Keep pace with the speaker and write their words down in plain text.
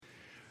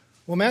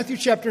Well, Matthew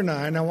chapter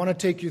 9, I want to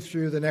take you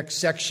through the next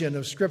section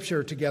of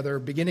Scripture together,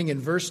 beginning in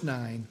verse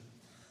 9.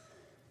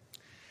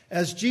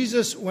 As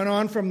Jesus went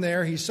on from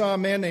there, he saw a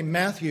man named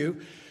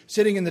Matthew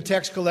sitting in the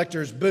tax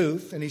collector's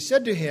booth, and he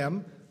said to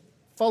him,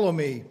 "Follow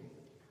me."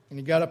 And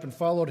he got up and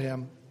followed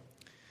him.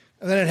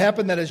 And then it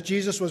happened that as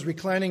Jesus was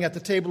reclining at the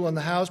table in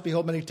the house,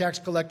 behold, many tax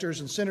collectors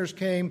and sinners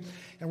came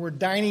and were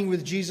dining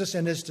with Jesus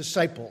and his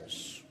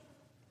disciples.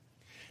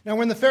 Now,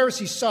 when the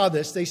Pharisees saw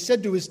this, they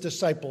said to his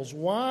disciples,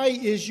 "Why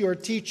is your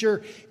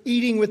teacher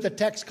eating with the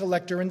tax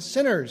collector and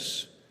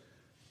sinners?"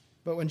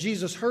 But when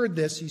Jesus heard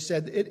this, he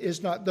said, "It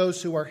is not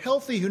those who are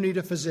healthy who need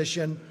a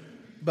physician,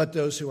 but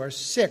those who are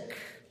sick.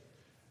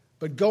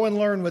 But go and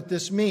learn what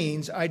this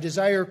means. I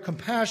desire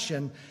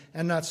compassion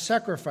and not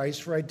sacrifice,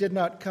 for I did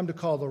not come to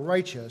call the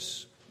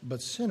righteous,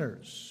 but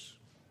sinners."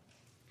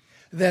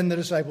 Then the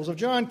disciples of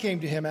John came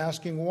to him,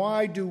 asking,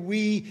 "Why do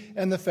we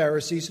and the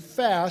Pharisees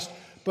fast,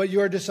 but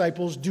your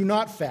disciples do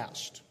not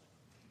fast?"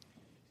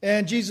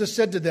 And Jesus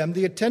said to them,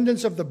 "The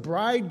attendants of the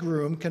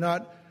bridegroom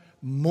cannot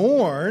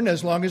mourn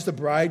as long as the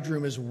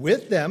bridegroom is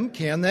with them,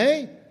 can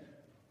they?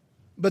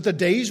 But the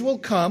days will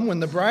come when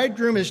the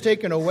bridegroom is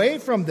taken away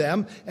from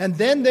them, and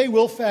then they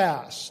will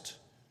fast.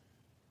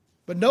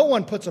 But no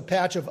one puts a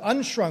patch of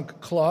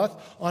unshrunk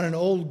cloth on an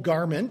old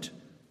garment,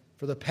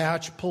 for the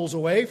patch pulls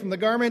away from the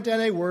garment,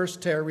 and a worse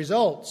tear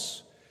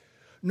results.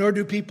 Nor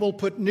do people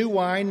put new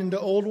wine into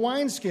old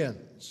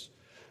wineskins.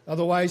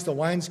 Otherwise the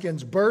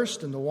wineskins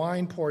burst, and the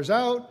wine pours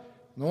out,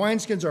 and the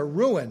wineskins are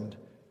ruined.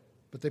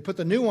 But they put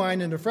the new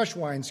wine into fresh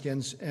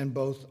wineskins, and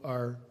both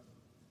are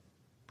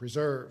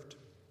preserved."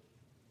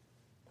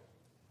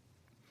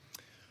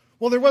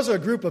 Well, there was a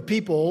group of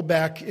people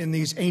back in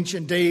these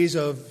ancient days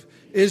of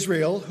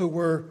Israel who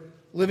were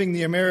living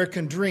the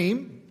American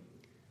dream.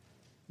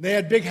 They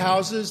had big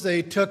houses.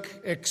 They took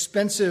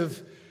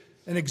expensive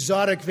and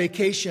exotic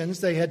vacations.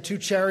 They had 2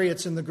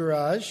 chariots in the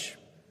garage.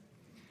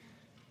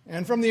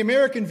 And from the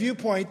American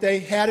viewpoint, they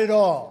had it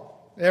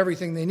all,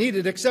 everything they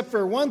needed, except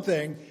for one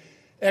thing: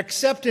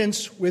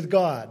 acceptance with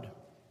God.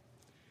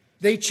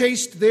 They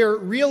chased their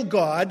real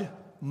God,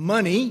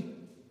 money,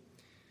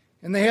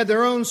 and they had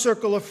their own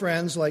circle of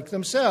friends like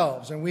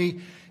themselves. And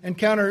we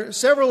encounter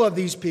several of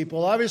these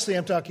people. Obviously,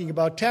 I'm talking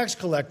about tax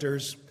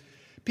collectors,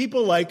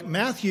 people like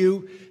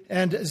Matthew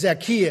and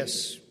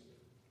Zacchaeus.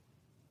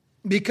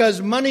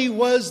 Because money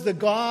was the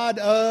god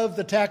of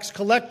the tax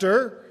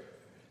collector,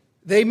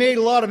 they made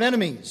a lot of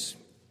enemies.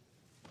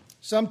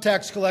 Some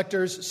tax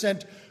collectors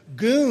sent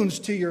goons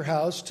to your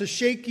house to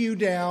shake you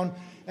down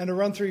and to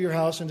run through your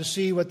house and to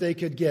see what they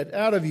could get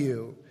out of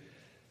you.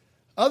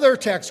 Other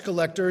tax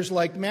collectors,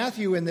 like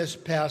Matthew in this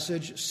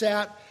passage,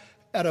 sat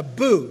at a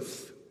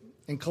booth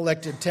and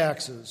collected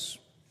taxes.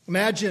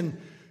 Imagine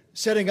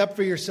setting up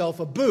for yourself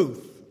a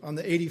booth on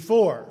the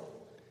 84.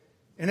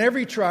 And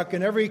every truck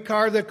and every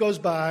car that goes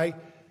by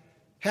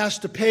has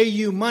to pay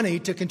you money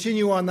to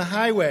continue on the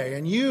highway.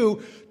 And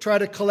you try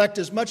to collect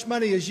as much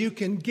money as you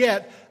can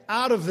get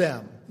out of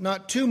them.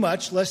 Not too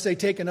much, lest they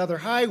take another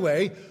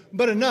highway,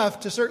 but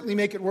enough to certainly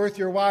make it worth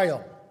your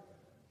while.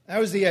 That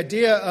was the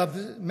idea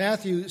of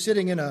Matthew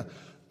sitting in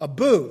a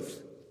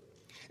booth.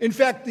 In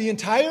fact, the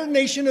entire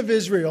nation of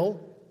Israel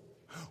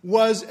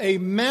was a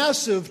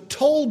massive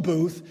toll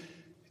booth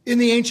in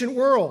the ancient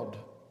world.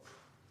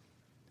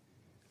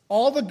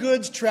 All the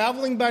goods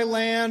traveling by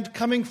land,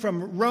 coming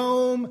from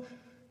Rome,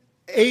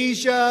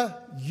 Asia,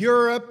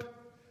 Europe,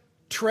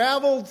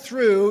 traveled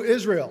through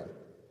Israel.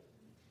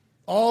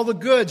 All the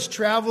goods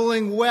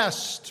traveling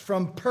west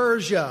from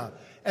Persia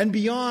and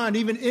beyond,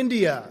 even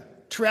India,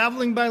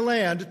 traveling by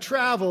land,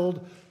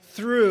 traveled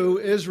through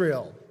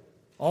Israel.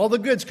 All the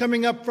goods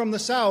coming up from the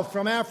south,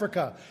 from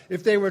Africa,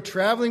 if they were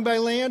traveling by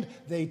land,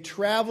 they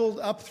traveled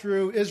up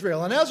through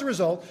Israel. And as a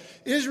result,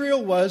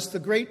 Israel was the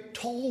great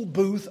toll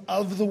booth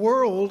of the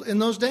world in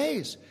those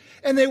days.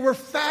 And they were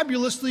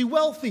fabulously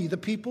wealthy, the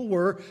people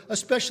were,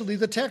 especially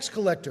the tax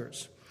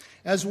collectors.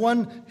 As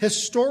one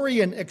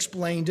historian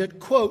explained it,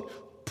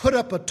 quote, "Put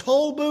up a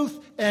toll booth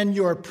and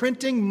you're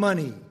printing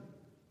money."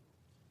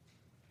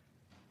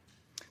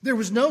 There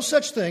was no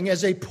such thing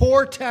as a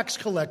poor tax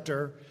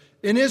collector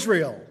in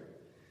Israel.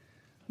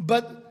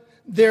 But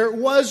there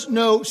was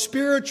no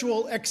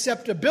spiritual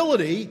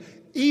acceptability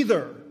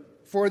either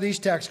for these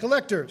tax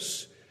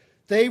collectors.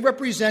 They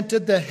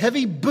represented the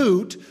heavy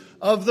boot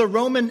of the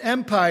Roman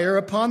Empire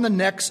upon the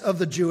necks of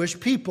the Jewish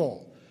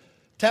people.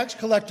 Tax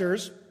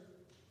collectors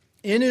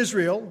in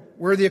Israel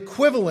were the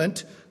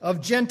equivalent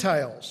of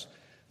Gentiles.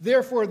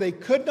 Therefore, they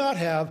could not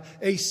have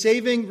a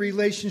saving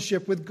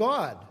relationship with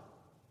God.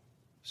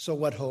 So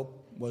what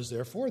hope was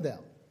there for them?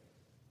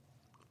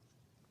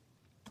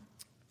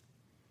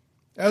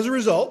 As a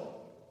result,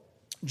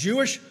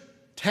 Jewish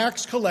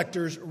tax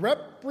collectors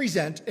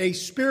represent a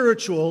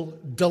spiritual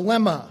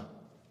dilemma.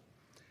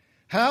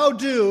 How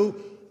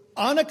do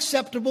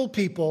unacceptable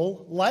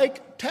people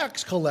like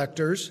tax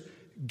collectors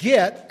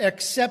get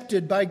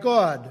accepted by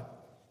God?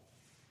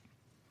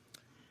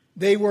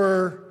 They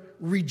were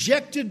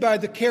rejected by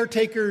the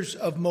caretakers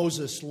of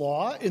Moses'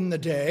 law in the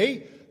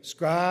day,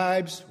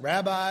 scribes,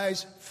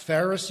 rabbis,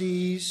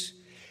 Pharisees,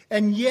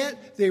 and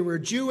yet they were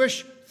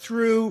Jewish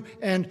through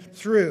and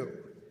through.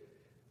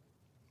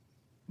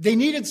 They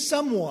needed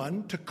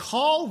someone to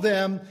call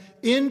them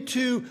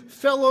into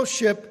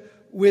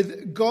fellowship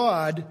with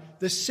God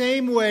the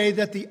same way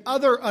that the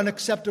other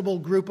unacceptable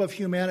group of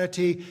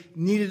humanity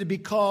needed to be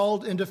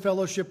called into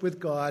fellowship with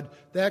God,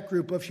 that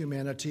group of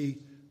humanity,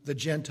 the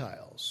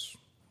Gentiles.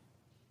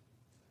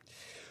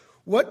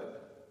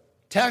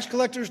 What tax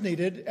collectors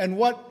needed and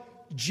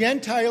what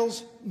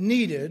Gentiles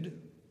needed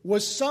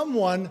was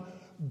someone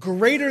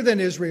greater than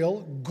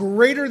Israel,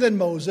 greater than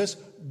Moses,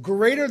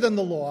 greater than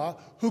the law,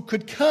 who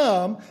could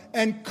come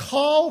and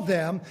call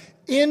them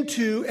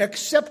into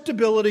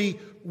acceptability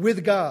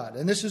with God.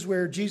 And this is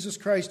where Jesus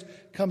Christ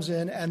comes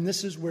in, and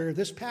this is where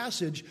this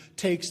passage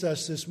takes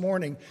us this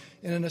morning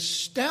in an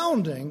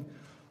astounding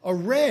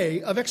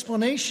array of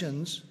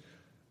explanations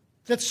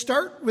that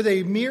start with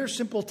a mere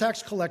simple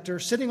tax collector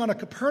sitting on a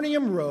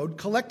Capernaum road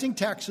collecting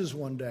taxes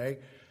one day,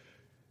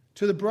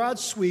 to the broad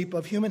sweep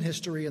of human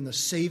history and the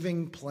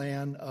saving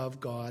plan of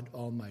God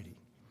Almighty.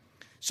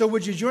 So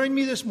would you join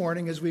me this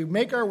morning as we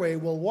make our way?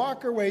 We'll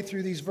walk our way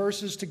through these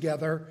verses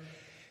together.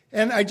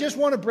 And I just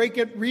want to break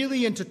it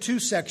really into two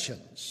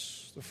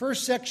sections. The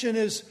first section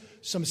is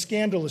some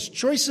scandalous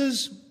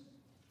choices,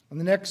 and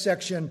the next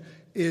section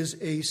is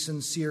a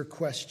sincere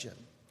question.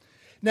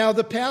 Now,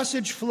 the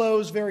passage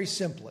flows very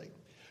simply.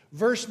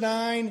 Verse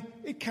 9,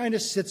 it kind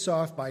of sits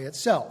off by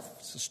itself.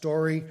 It's the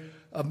story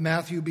of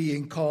Matthew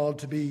being called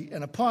to be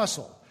an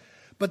apostle.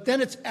 But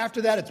then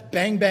after that, it's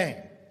bang,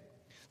 bang.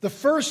 The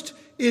first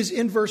is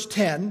in verse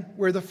 10,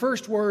 where the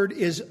first word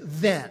is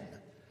then.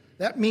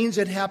 That means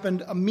it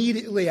happened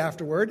immediately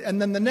afterward.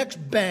 And then the next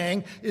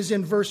bang is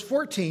in verse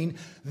 14,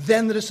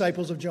 then the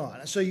disciples of John.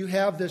 And so you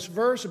have this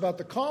verse about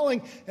the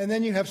calling, and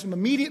then you have some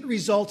immediate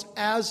results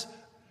as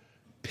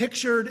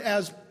pictured,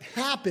 as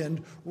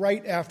happened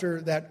right after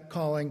that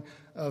calling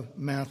of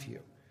Matthew.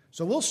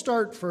 So we'll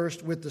start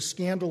first with the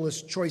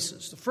scandalous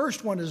choices. The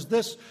first one is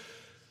this,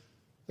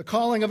 the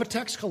calling of a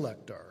tax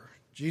collector.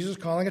 Jesus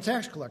calling a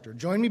tax collector.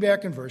 Join me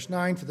back in verse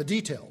 9 for the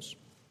details.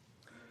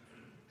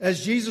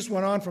 As Jesus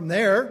went on from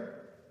there,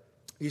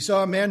 he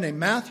saw a man named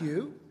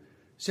Matthew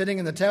sitting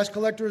in the tax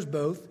collector's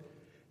booth,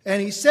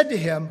 and he said to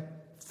him,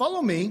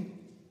 "Follow me."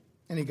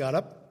 And he got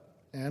up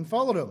and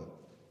followed him.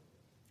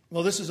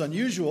 Well, this is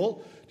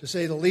unusual, to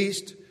say the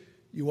least.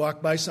 You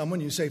walk by someone,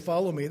 you say,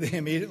 "Follow me," they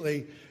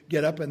immediately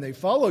get up and they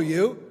follow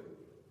you.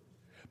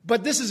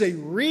 But this is a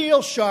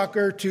real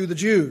shocker to the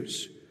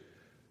Jews.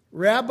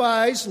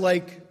 Rabbis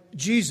like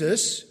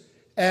Jesus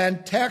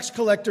and tax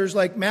collectors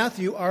like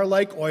Matthew are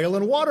like oil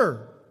and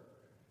water.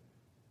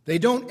 They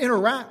don't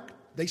interact.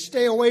 They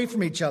stay away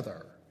from each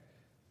other.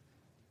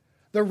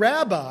 The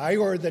rabbi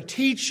or the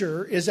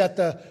teacher is at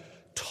the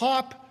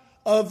top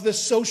of the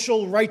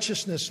social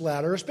righteousness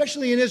ladder,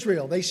 especially in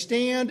Israel. They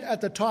stand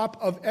at the top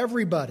of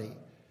everybody.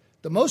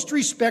 The most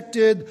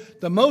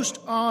respected, the most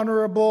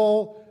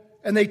honorable,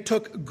 and they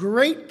took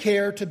great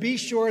care to be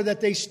sure that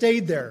they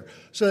stayed there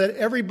so that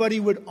everybody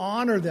would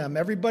honor them,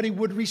 everybody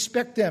would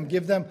respect them,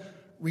 give them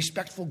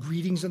respectful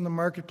greetings in the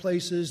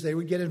marketplaces. They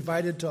would get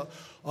invited to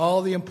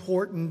all the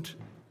important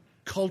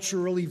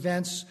cultural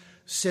events,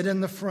 sit in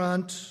the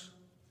front.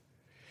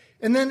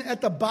 And then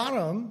at the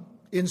bottom,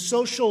 in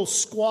social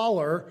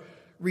squalor,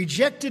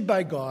 rejected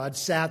by God,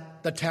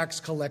 sat the tax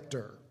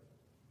collector.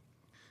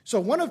 So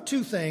one of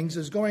two things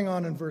is going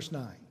on in verse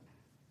 9.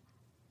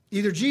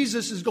 Either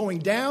Jesus is going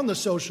down the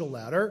social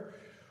ladder,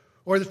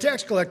 or the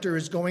tax collector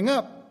is going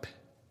up.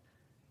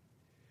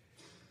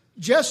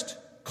 Just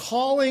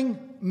calling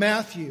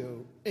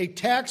Matthew a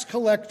tax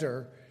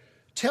collector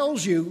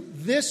tells you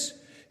this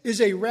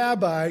is a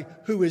rabbi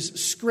who is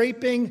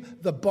scraping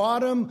the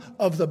bottom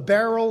of the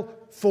barrel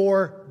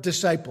for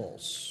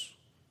disciples.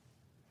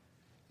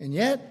 And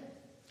yet,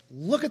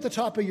 look at the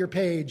top of your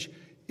page.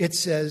 It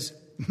says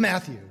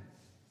Matthew,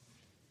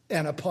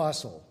 an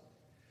apostle.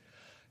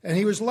 And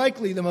he was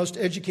likely the most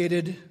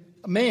educated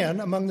man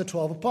among the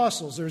 12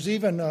 apostles. There's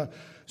even a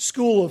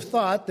school of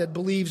thought that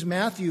believes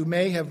Matthew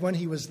may have, when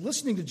he was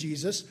listening to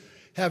Jesus,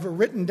 have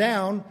written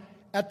down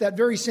at that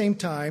very same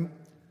time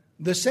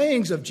the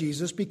sayings of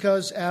Jesus,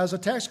 because as a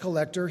tax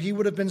collector, he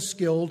would have been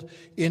skilled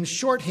in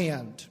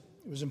shorthand.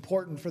 It was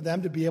important for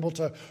them to be able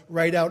to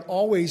write out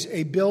always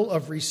a bill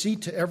of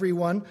receipt to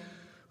everyone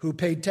who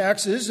paid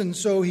taxes, and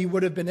so he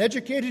would have been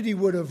educated, he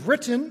would have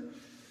written.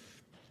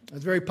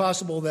 It's very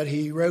possible that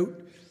he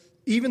wrote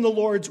even the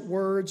Lord's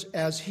words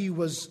as he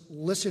was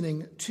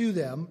listening to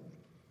them.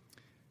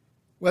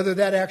 Whether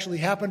that actually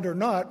happened or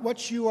not,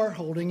 what you are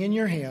holding in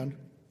your hand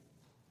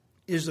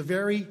is the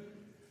very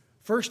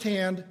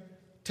first-hand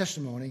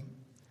testimony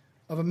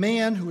of a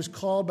man who was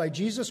called by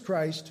Jesus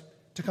Christ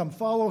to come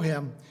follow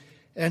him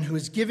and who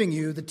is giving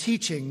you the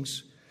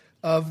teachings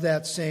of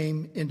that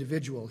same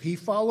individual. He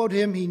followed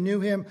him, he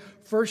knew him,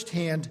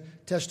 first-hand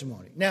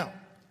testimony. Now,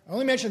 I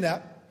only mention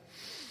that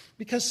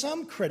because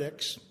some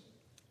critics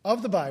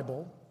of the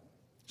Bible,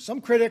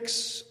 some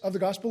critics of the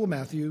Gospel of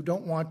Matthew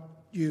don't want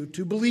you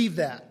to believe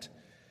that.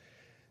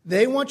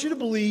 They want you to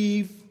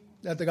believe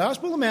that the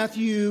Gospel of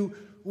Matthew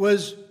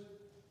was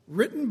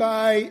written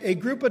by a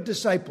group of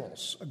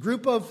disciples, a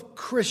group of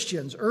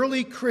Christians,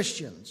 early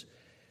Christians.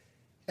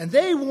 And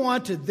they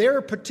wanted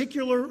their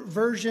particular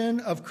version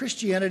of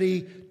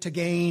Christianity to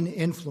gain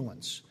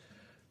influence,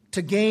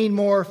 to gain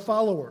more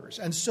followers.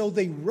 And so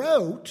they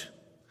wrote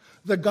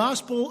the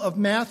Gospel of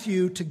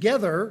Matthew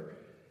together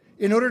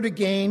in order to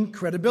gain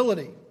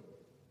credibility.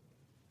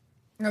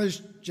 Now,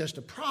 there's just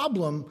a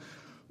problem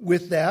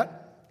with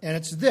that, and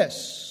it's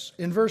this.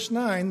 In verse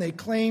 9, they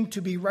claim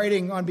to be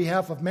writing on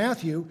behalf of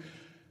Matthew,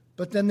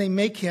 but then they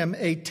make him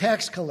a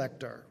tax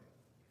collector.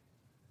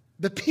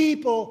 The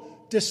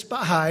people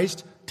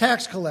despised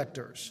tax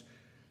collectors.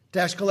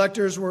 Tax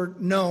collectors were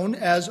known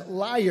as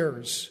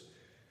liars.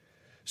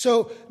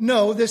 So,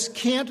 no, this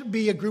can't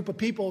be a group of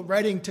people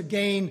writing to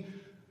gain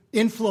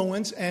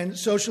influence and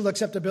social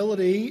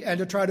acceptability and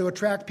to try to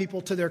attract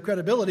people to their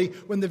credibility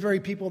when the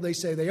very people they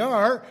say they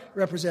are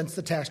represents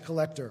the tax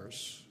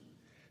collectors.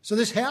 So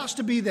this has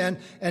to be then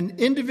an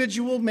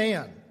individual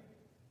man.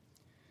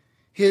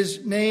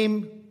 His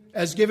name,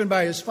 as given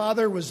by his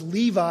father, was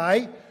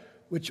Levi,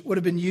 which would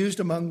have been used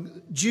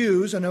among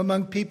Jews and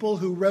among people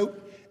who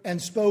wrote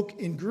and spoke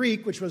in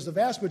Greek, which was the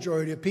vast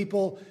majority of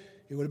people.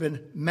 It would have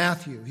been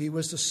Matthew. He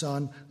was the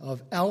son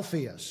of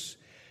Alphaeus.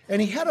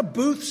 And he had a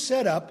booth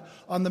set up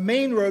on the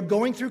main road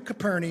going through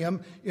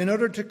Capernaum in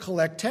order to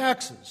collect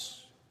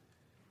taxes.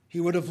 He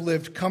would have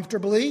lived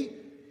comfortably.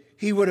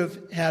 He would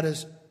have had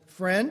his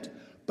friend.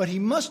 But he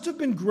must have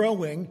been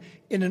growing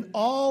in an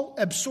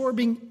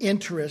all-absorbing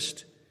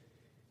interest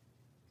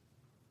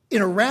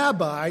in a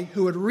rabbi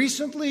who had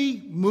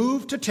recently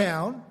moved to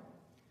town,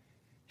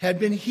 had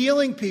been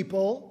healing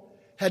people,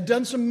 had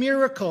done some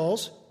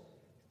miracles,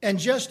 and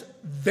just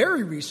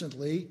very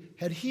recently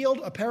had healed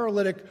a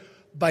paralytic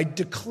by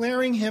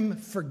declaring him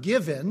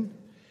forgiven.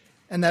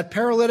 And that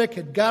paralytic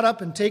had got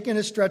up and taken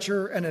his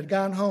stretcher and had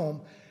gone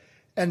home.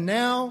 And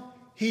now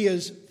he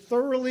is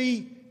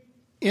thoroughly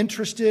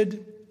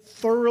interested,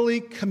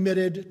 thoroughly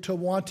committed to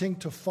wanting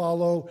to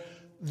follow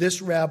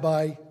this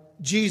rabbi,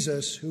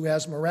 Jesus, who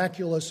has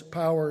miraculous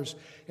powers.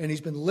 And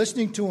he's been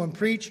listening to him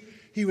preach.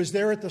 He was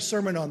there at the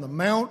Sermon on the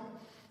Mount.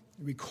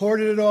 He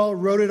recorded it all,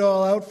 wrote it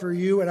all out for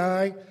you and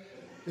I.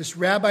 This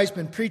rabbi's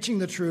been preaching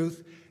the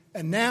truth.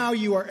 And now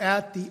you are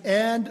at the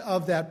end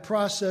of that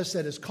process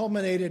that is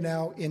culminated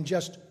now in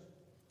just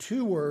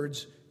 2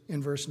 words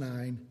in verse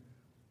 9,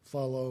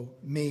 follow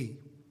me.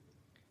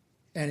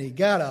 And he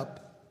got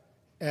up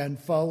and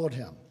followed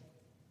him.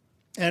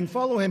 And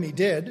follow him he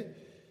did.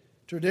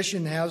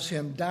 Tradition has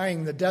him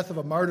dying the death of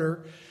a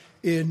martyr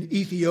in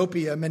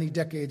Ethiopia many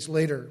decades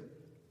later.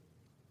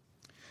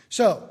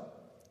 So,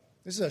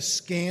 this is a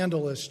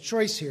scandalous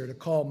choice here to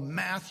call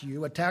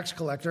Matthew, a tax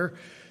collector,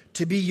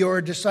 to be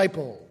your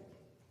disciple.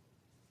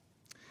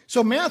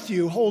 So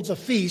Matthew holds a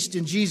feast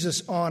in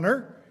Jesus'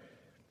 honor,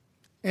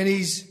 and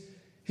he's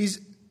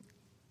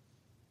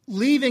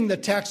leaving the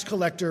tax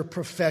collector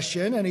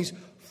profession, and he's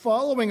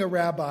following a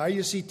rabbi.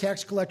 You see,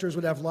 tax collectors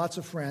would have lots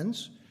of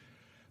friends,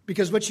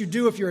 because what you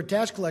do if you're a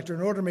tax collector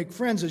in order to make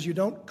friends is you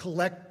don't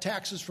collect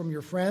taxes from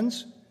your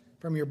friends,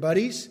 from your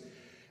buddies,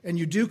 and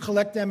you do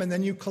collect them, and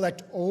then you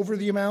collect over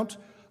the amount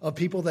of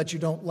people that you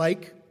don't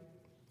like.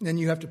 And then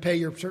you have to pay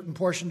your certain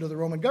portion to the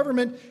Roman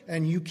government,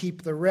 and you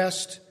keep the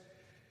rest.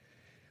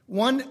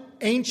 One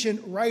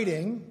ancient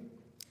writing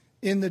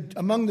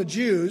among the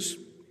Jews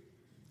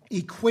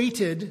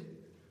equated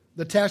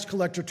the tax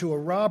collector to a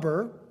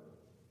robber.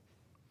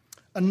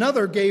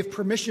 Another gave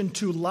permission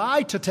to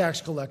lie to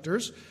tax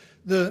collectors.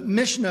 The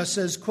Mishnah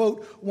says,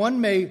 quote,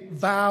 one may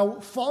vow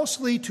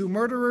falsely to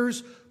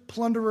murderers,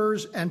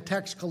 plunderers, and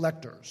tax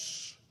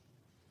collectors.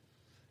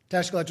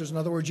 Tax collectors, in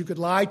other words, you could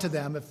lie to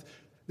them if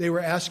they were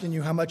asking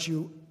you how much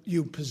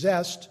you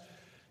possessed.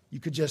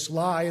 You could just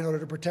lie in order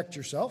to protect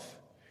yourself.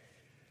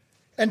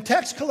 And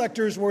tax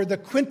collectors were the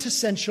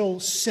quintessential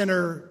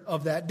sinner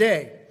of that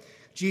day.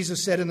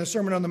 Jesus said in the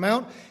Sermon on the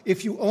Mount,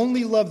 if you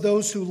only love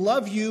those who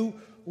love you,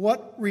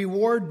 what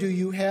reward do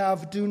you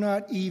have? Do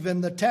not even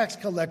the tax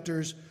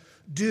collectors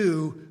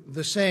do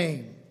the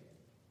same?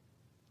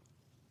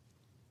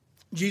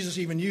 Jesus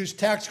even used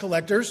tax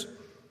collectors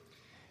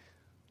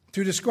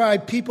to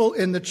describe people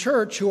in the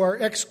church who are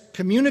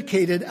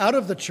excommunicated out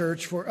of the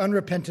church for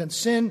unrepentant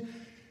sin.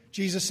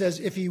 Jesus says,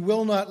 if he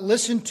will not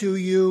listen to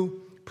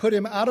you, put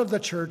him out of the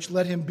church,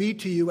 let him be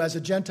to you as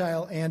a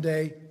Gentile and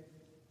a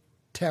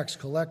tax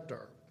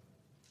collector.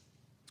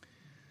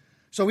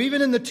 So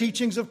even in the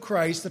teachings of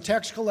Christ, the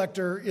tax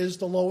collector is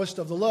the lowest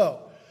of the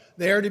low.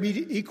 They are to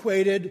be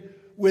equated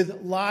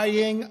with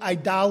lying,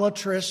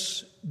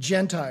 idolatrous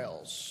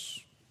Gentiles.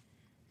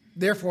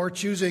 Therefore,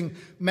 choosing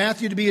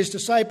Matthew to be his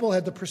disciple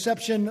had the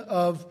perception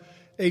of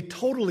a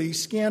totally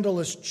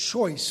scandalous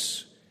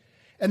choice.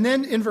 And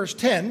then in verse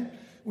 10,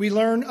 we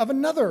learn of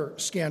another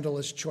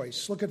scandalous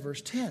choice. Look at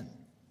verse 10.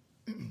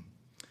 And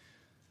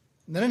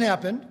then it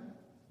happened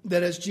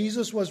that as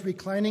Jesus was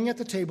reclining at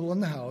the table in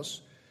the house,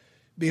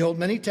 behold,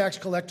 many tax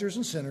collectors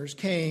and sinners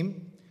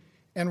came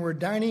and were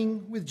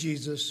dining with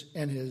Jesus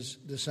and his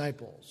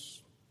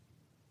disciples.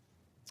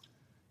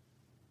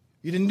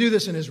 You didn't do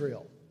this in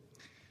Israel.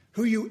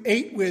 Who you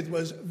ate with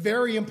was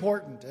very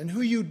important, and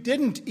who you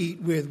didn't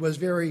eat with was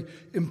very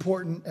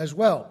important as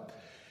well.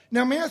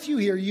 Now, Matthew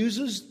here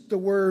uses the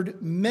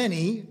word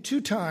many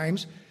 2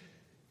 times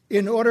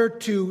in order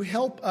to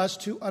help us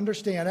to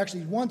understand,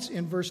 actually once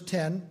in verse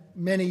 10,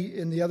 many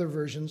in the other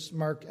versions,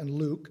 Mark and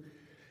Luke,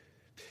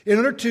 in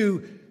order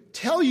to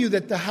tell you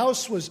that the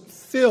house was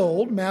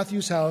filled,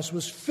 Matthew's house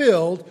was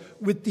filled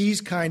with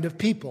these kind of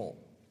people.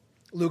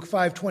 Luke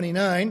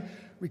 5:29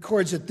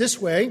 records it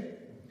this way: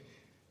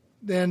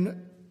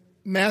 Then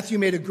Matthew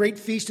made a great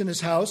feast in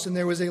his house, and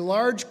there was a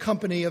large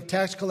company of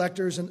tax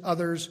collectors and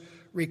others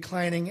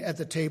reclining at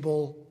the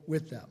table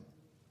with them.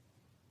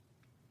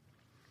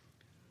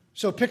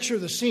 So picture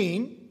the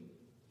scene.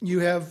 You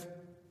have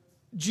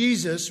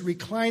Jesus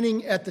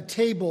reclining at the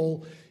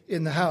table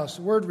in the house.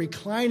 The word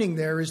reclining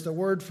there is the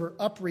word for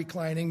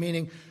up-reclining,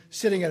 meaning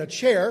sitting at a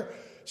chair.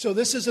 So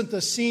this isn't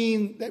the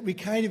scene that we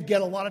kind of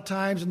get a lot of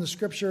times in the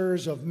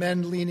scriptures of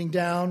men leaning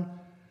down,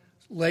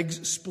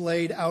 legs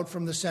splayed out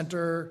from the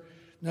center.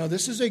 No,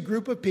 this is a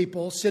group of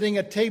people sitting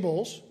at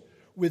tables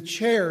with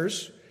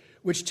chairs,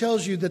 which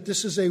tells you that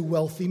this is a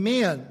wealthy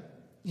man.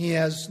 He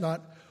has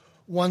not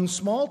one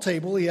small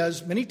table, he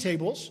has many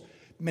tables,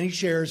 many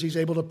chairs. He's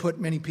able to put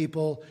many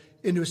people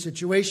into a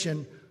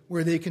situation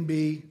where they can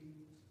be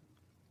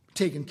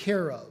taken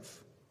care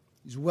of.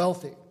 He's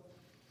wealthy.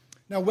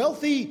 Now,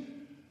 wealthy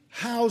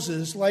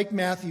houses like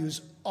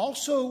Matthew's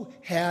also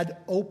had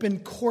open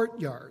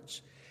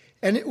courtyards,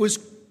 and it was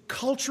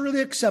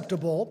culturally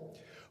acceptable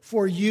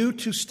for you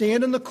to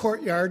stand in the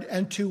courtyard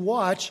and to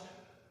watch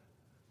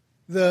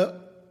the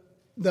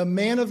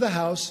man of the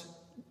house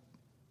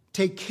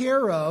take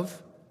care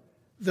of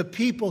the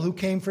people who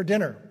came for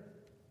dinner.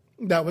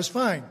 That was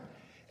fine.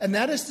 And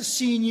that is the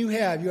scene you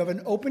have. You have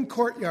an open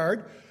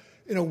courtyard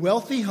in a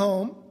wealthy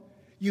home.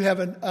 You have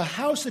a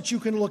house that you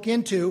can look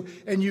into,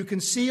 and you can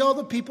see all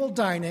the people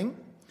dining.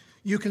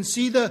 You can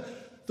see the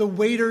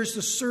waiters,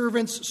 the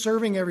servants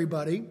serving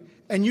everybody.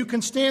 And you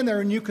can stand there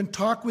and you can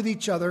talk with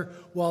each other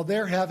while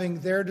they're having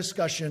their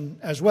discussion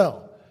as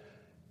well.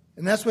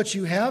 And that's what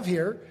you have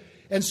here.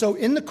 And so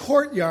in the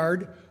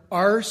courtyard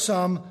are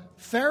some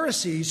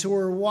Pharisees who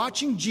are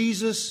watching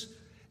Jesus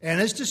and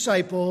his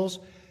disciples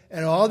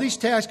and all these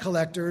tax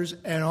collectors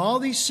and all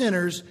these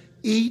sinners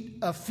eat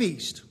a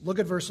feast. Look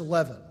at verse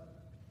 11.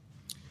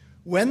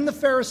 When the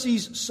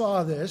Pharisees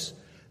saw this,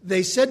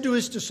 they said to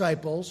his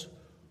disciples,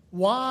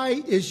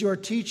 "Why is your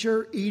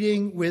teacher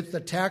eating with the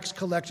tax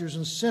collectors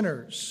and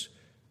sinners?"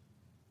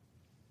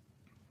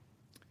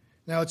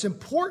 Now, it's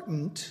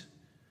important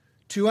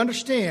to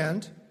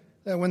understand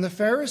that when the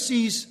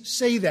Pharisees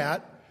say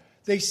that,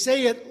 they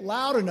say it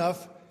loud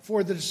enough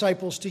for the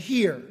disciples to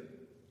hear.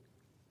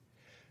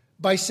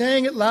 By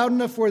saying it loud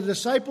enough for the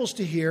disciples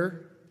to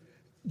hear,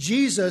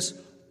 Jesus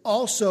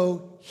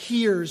also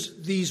hears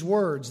these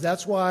words.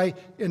 That's why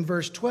in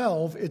verse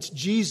 12, it's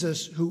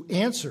Jesus who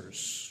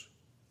answers.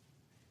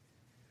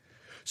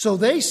 So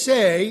they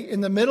say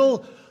in the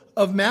middle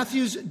of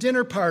Matthew's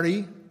dinner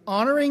party,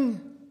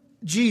 honoring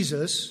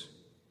Jesus,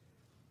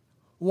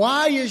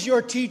 "Why is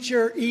your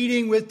teacher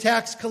eating with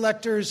tax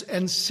collectors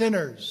and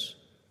sinners?"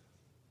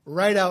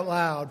 Right out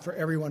loud for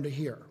everyone to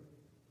hear.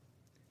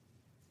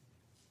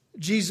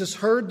 Jesus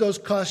heard those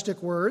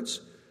caustic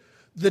words.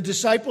 The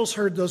disciples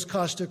heard those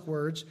caustic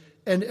words.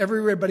 And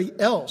everybody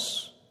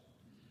else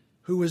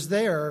who was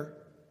there,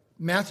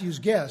 Matthew's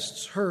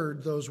guests,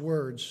 heard those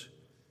words.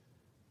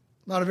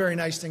 Not a very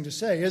nice thing to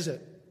say, is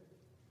it?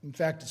 In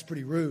fact, it's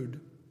pretty rude.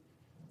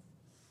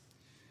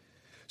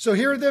 So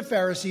here are the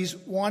Pharisees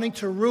wanting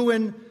to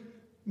ruin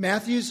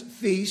Matthew's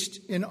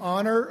feast in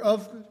honor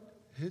of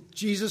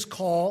Jesus'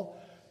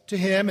 call to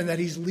him and that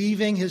he's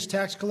leaving his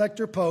tax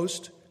collector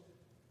post.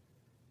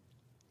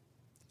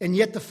 And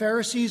yet the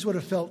Pharisees would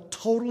have felt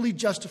totally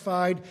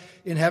justified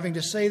in having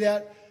to say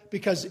that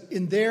because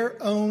in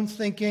their own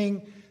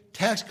thinking,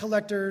 tax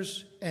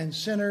collectors and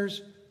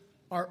sinners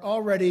are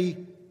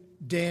already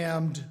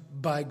damned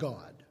by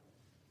God.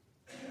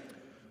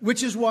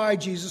 Which is why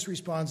Jesus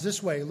responds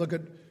this way. Look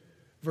at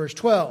verse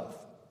 12.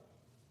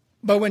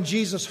 But when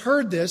Jesus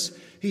heard this,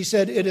 he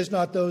said, "It is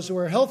not those who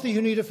are healthy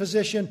who need a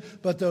physician,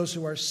 but those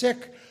who are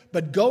sick.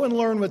 But go and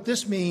learn what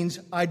this means.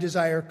 I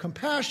desire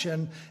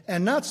compassion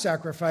and not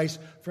sacrifice,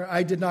 for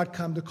I did not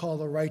come to call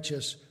the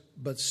righteous,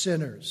 but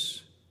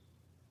sinners."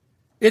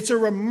 It's a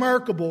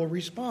remarkable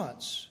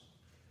response.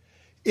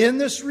 In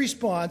this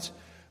response,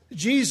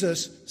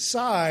 Jesus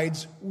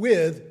sides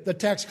with the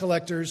tax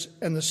collectors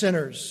and the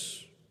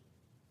sinners.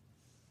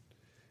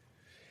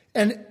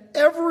 And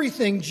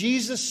everything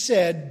Jesus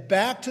said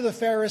back to the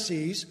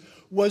Pharisees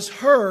was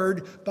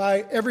heard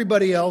by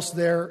everybody else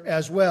there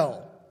as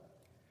well.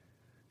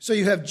 So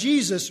you have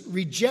Jesus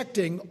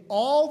rejecting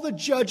all the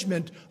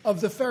judgment of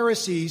the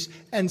Pharisees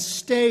and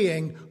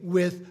staying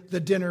with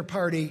the dinner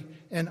party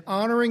and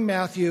honoring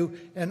Matthew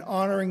and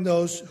honoring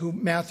those who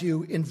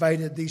Matthew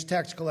invited, these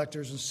tax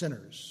collectors and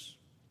sinners.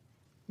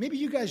 Maybe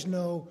you guys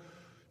know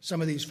some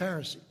of these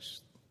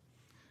Pharisees.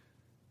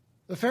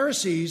 The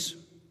Pharisees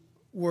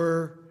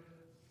were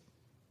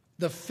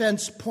the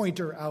fence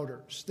pointer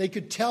outers. They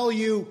could tell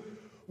you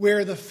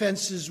where the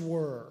fences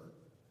were.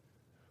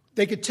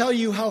 They could tell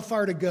you how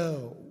far to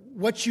go,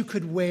 what you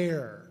could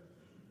wear,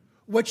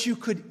 what you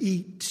could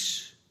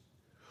eat,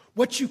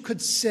 what you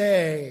could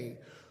say,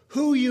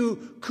 who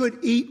you could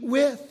eat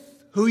with,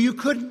 who you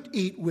couldn't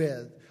eat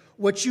with,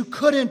 what you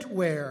couldn't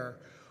wear,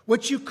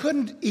 what you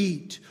couldn't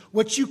eat,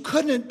 what you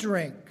couldn't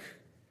drink.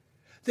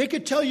 They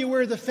could tell you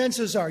where the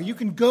fences are. You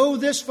can go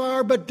this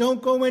far, but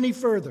don't go any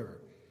further.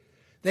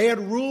 They had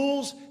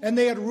rules, and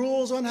they had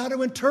rules on how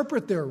to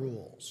interpret their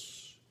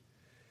rules.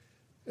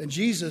 And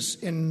Jesus,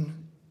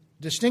 in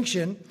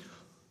distinction,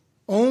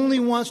 only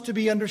wants to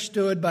be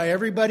understood by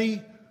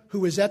everybody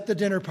who is at the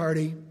dinner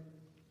party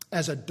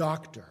as a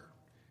doctor.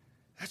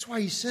 That's why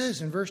he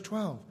says in verse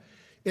 12,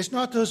 it's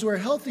not those who are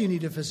healthy who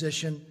need a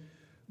physician,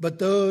 but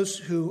those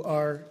who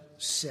are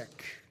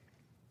sick.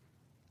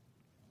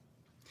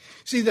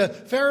 See, the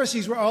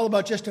Pharisees were all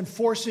about just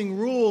enforcing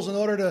rules in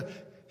order to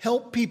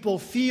help people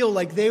feel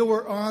like they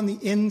were on the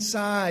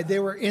inside. They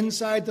were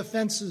inside the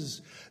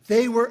fences.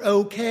 They were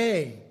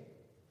okay.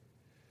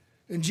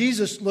 And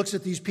Jesus looks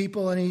at these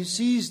people and he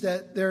sees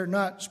that they're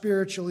not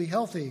spiritually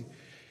healthy.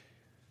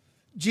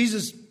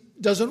 Jesus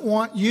doesn't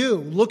want you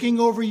looking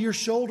over your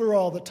shoulder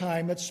all the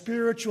time at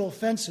spiritual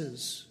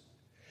fences,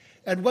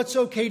 at what's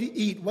okay to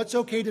eat, what's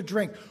okay to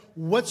drink,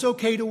 what's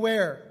okay to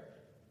wear,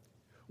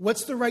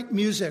 what's the right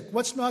music,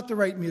 what's not the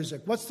right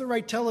music, what's the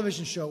right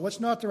television show, what's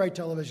not the right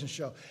television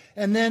show.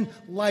 And then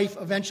life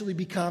eventually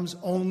becomes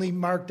only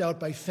marked out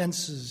by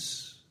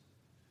fences.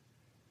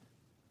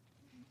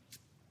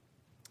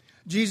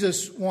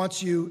 Jesus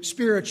wants you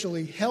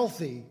spiritually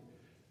healthy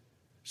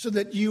so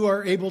that you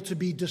are able to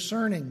be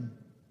discerning.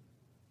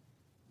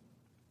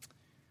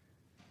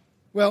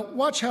 Well,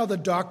 watch how the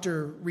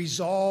doctor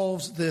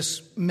resolves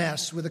this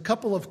mess with a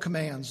couple of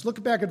commands.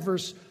 Look back at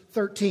verse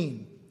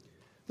 13.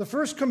 The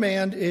first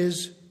command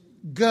is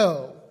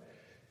go.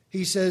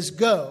 He says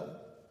go,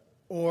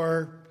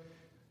 or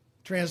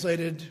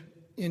translated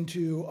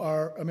into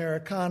our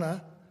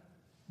Americana,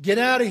 get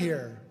out of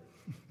here,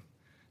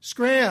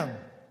 scram,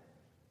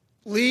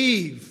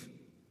 leave,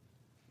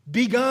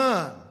 be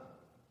gone.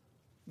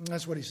 And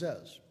that's what he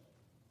says.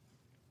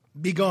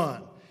 Be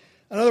gone.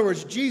 In other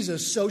words,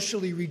 Jesus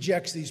socially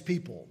rejects these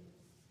people.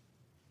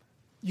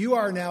 You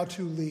are now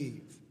to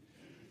leave.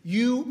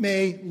 You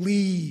may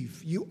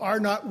leave. You are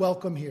not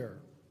welcome here,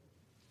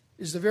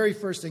 is the very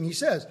first thing he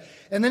says.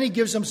 And then he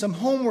gives them some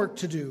homework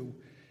to do.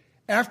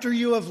 After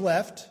you have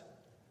left,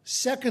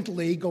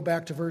 secondly, go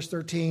back to verse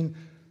 13,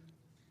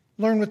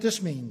 learn what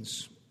this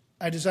means.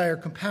 I desire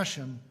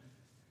compassion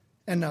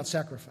and not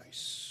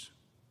sacrifice.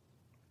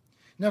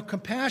 Now,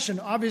 compassion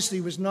obviously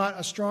was not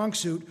a strong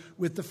suit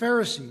with the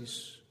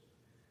Pharisees.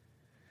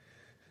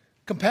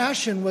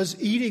 Compassion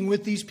was eating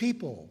with these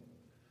people.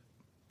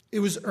 It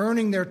was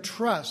earning their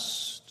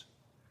trust.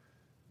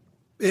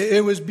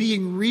 It was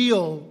being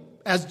real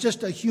as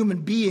just a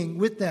human being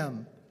with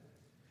them.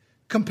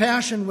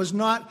 Compassion was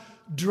not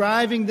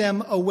driving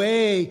them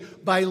away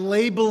by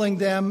labeling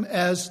them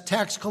as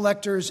tax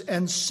collectors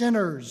and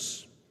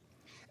sinners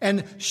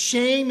and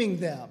shaming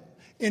them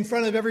in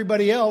front of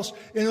everybody else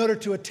in order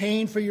to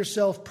attain for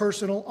yourself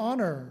personal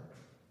honor.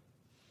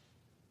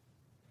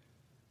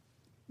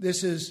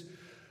 This is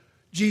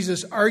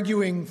Jesus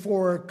arguing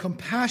for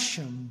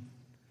compassion.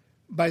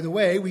 By the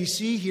way, we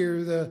see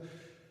here the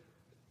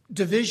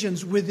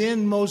divisions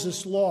within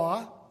Moses'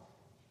 law,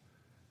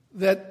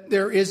 that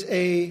there is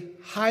a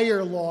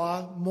higher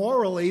law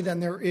morally than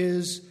there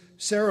is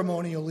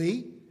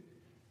ceremonially.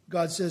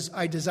 God says,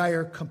 I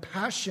desire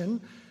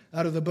compassion,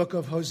 out of the book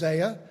of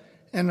Hosea,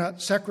 and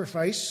not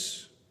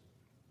sacrifice.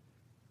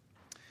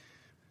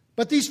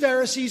 But these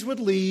Pharisees would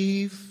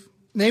leave.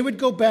 They would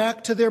go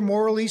back to their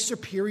morally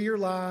superior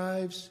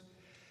lives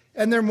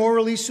and their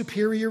morally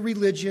superior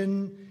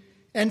religion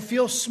and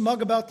feel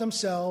smug about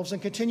themselves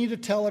and continue to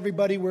tell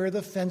everybody where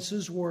the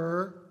fences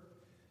were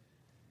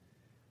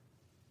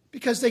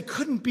because they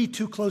couldn't be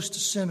too close to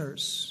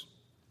sinners.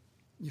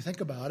 You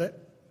think about it.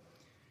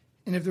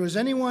 And if there was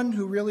anyone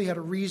who really had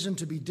a reason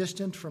to be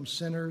distant from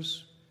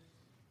sinners,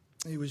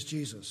 it was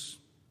Jesus.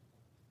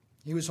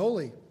 He was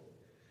holy.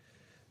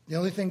 The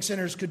only thing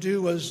sinners could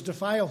do was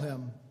defile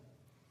him.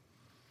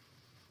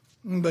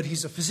 But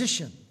he's a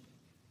physician.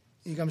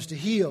 He comes to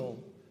heal.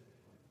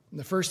 And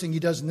the first thing he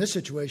does in this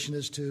situation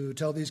is to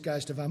tell these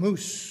guys to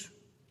vamoose.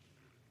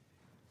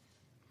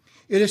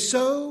 It is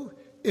so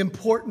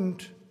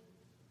important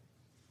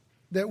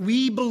that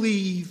we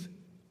believe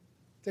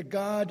that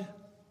God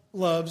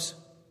loves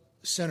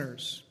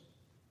sinners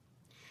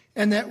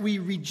and that we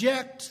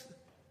reject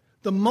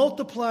the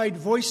multiplied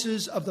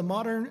voices of the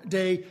modern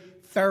day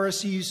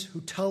Pharisees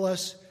who tell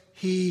us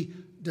he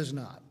does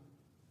not.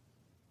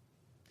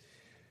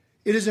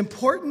 It is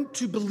important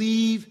to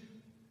believe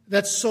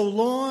that so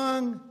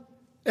long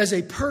as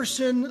a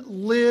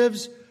person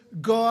lives,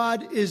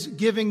 God is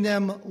giving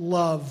them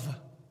love.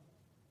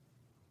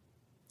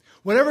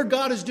 Whatever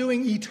God is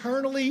doing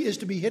eternally is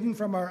to be hidden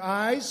from our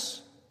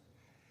eyes,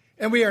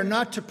 and we are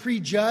not to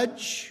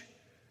prejudge,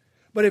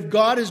 But if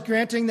God is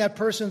granting that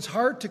person's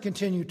heart to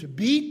continue to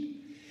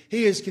beat,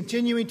 He is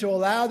continuing to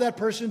allow that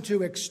person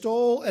to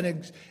extol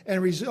and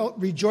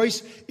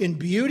rejoice in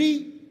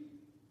beauty.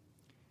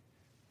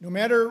 No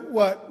matter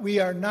what, we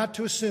are not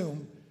to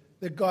assume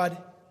that God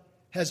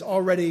has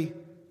already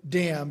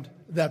damned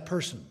that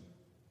person.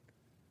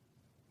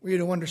 We need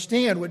to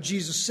understand what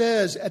Jesus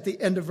says at the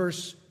end of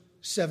verse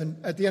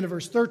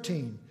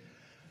 13.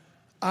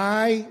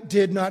 I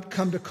did not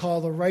come to call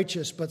the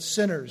righteous, but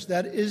sinners.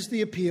 That is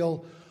the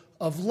appeal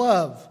of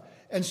love.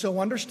 And so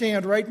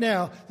understand right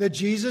now that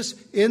Jesus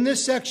in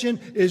this section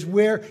is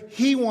where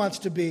He wants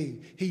to be.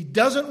 He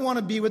doesn't want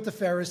to be with the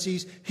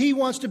Pharisees. He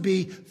wants to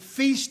be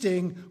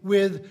feasting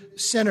with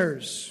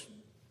sinners.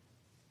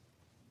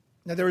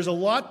 Now there is a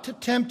lot to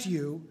tempt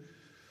you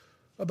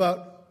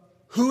about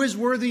who is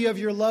worthy of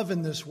your love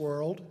in this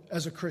world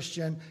as a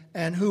Christian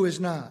and who is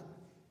not.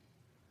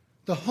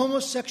 The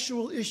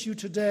homosexual issue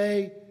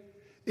today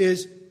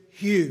is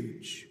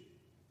huge.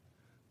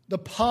 The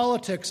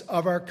politics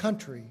of our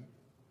country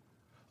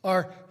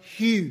are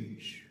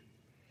huge.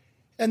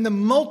 And the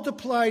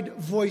multiplied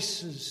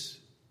voices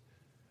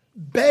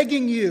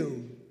begging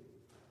you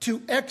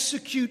to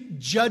execute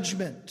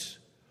judgment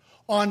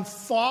on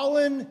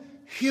fallen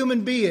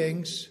human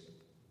beings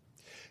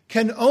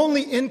can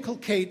only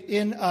inculcate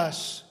in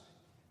us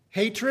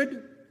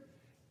hatred,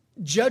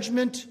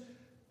 judgment,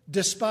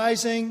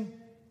 despising,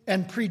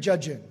 and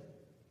prejudging,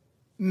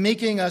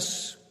 making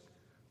us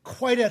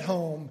quite at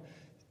home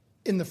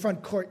in the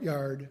front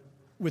courtyard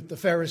with the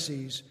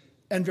Pharisees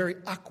and very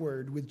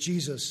awkward with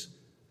Jesus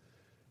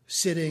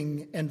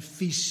sitting and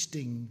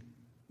feasting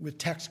with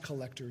tax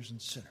collectors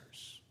and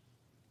sinners.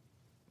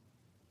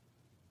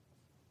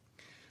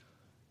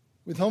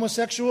 With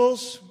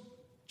homosexuals,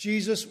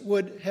 Jesus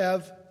would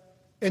have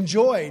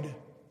enjoyed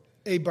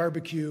a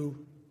barbecue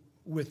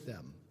with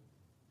them.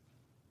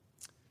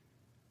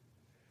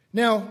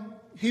 Now,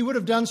 He would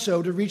have done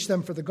so to reach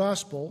them for the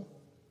gospel.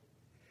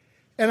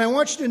 And I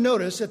want you to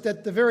notice that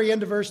at the very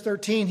end of verse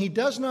 13, He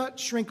does not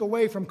shrink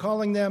away from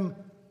calling them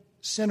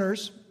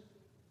sinners.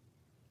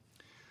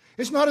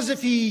 It's not as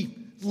if He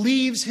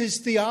leaves His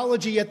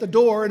theology at the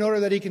door in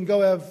order that He can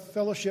go have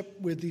fellowship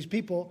with these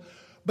people.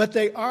 But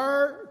they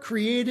are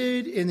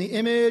created in the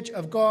image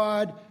of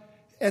God,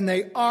 and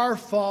they are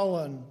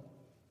fallen.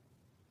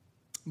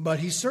 But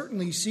He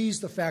certainly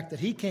sees the fact that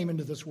He came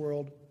into this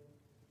world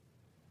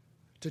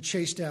to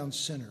chase down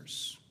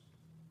sinners.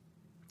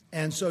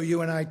 And so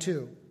you and I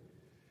too.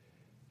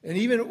 And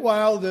even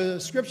while the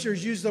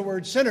Scriptures use the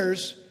word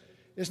sinners,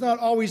 it's not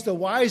always the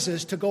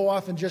wisest to go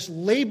off and just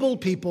label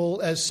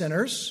people as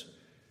sinners.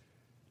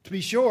 To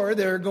be sure,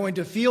 they're going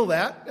to feel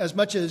that as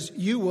much as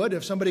you would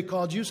if somebody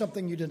called you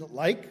something you didn't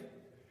like.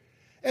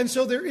 And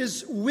so there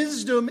is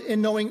wisdom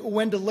in knowing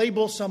when to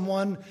label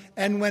someone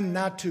and when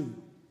not to.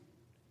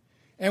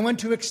 And when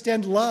to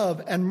extend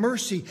love and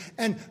mercy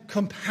and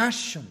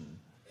compassion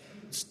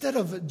instead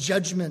of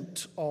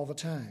judgment all the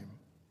time.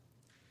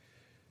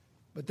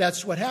 But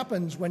that's what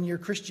happens when your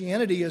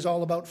Christianity is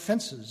all about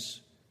fences.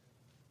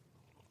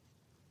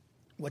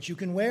 What you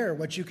can wear,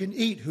 what you can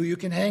eat, who you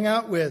can hang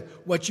out with,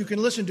 what you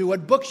can listen to,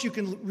 what books you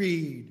can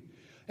read.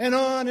 And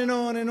on and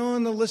on and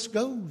on the list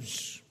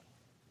goes.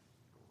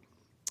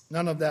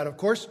 None of that, of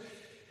course,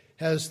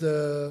 has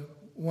the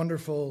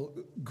wonderful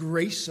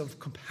grace of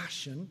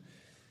compassion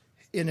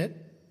in it.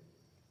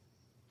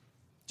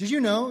 Did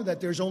you know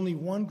that there's only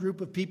one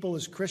group of people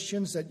as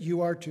Christians that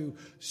you are to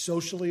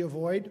socially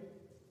avoid?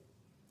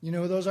 You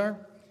know who those are?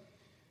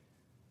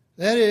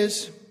 That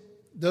is,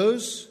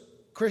 those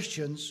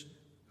Christians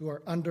who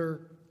are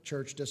under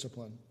church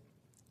discipline.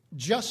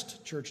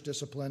 Just church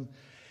discipline.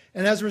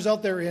 And as a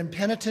result, they're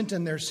impenitent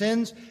in their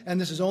sins,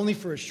 and this is only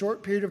for a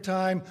short period of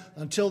time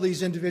until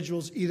these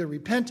individuals either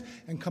repent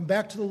and come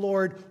back to the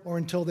Lord or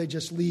until they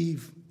just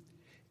leave.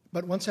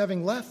 But once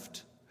having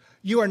left,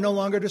 you are no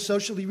longer to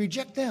socially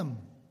reject them.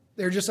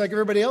 They're just like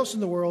everybody else in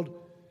the world,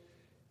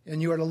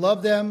 and you are to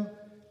love them.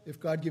 If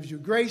God gives you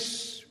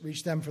grace,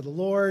 reach them for the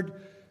Lord,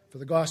 for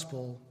the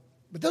gospel.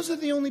 But those are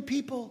the only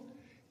people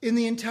in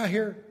the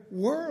entire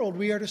world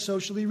we are to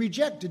socially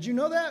reject. Did you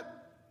know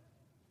that?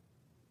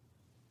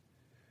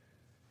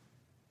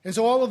 And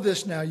so all of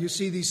this now, you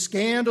see these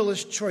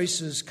scandalous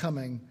choices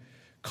coming.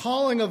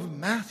 Calling of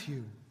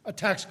Matthew, a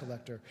tax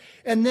collector,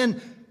 and then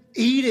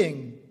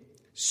eating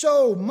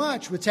so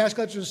much with tax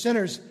collectors and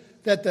sinners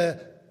that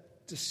the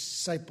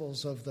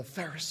disciples of the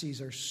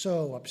Pharisees are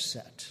so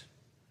upset.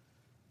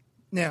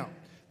 Now,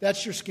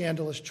 that's your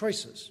scandalous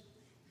choices.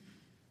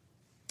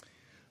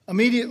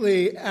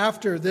 Immediately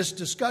after this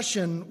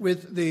discussion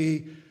with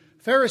the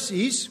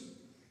Pharisees,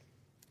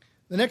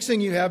 the next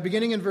thing you have,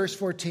 beginning in verse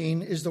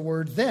 14, is the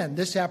word then.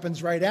 This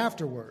happens right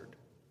afterward.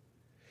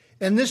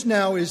 And this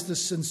now is the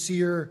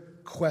sincere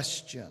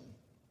question.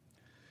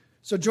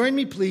 So join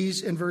me,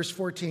 please, in verse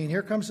 14.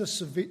 Here comes the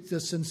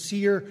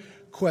sincere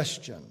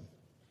question.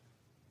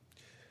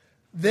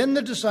 Then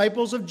the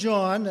disciples of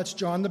John, that's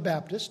John the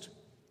Baptist,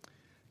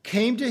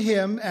 came to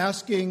him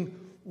asking,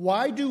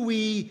 "Why do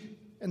we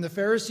and the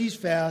Pharisees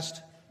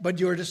fast, but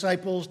your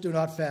disciples do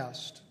not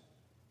fast?"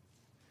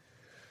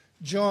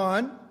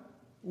 John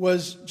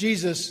was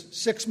Jesus'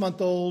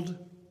 6-month-old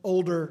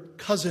older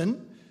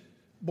cousin,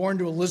 born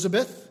to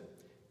Elizabeth,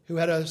 who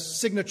had a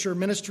signature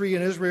ministry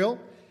in Israel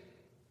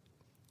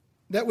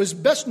that was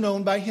best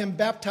known by him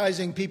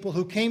baptizing people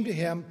who came to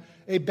him,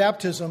 a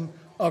baptism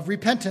of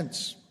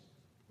repentance.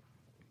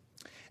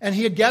 And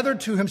he had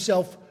gathered to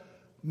himself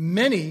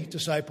many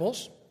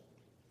disciples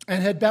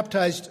and had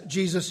baptized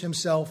Jesus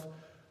himself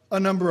a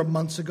number of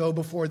months ago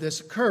before this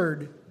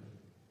occurred.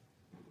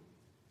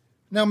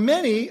 Now,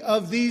 many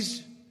of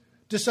these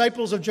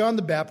disciples of John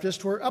the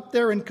Baptist were up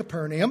there in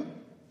Capernaum,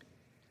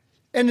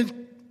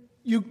 and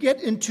you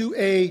get into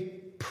a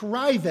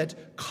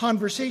private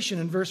conversation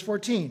in verse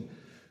 14.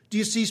 Do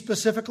you see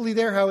specifically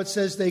there how it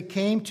says they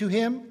came to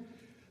him?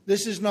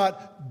 This is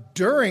not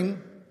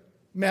during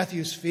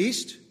Matthew's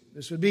feast.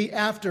 This would be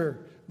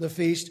after the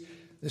feast.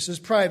 This is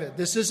private.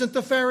 This isn't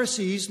the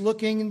Pharisees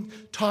looking,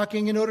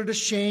 talking in order to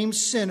shame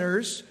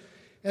sinners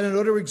and in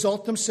order to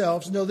exalt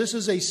themselves. No, this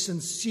is a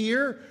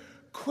sincere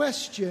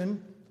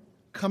question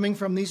coming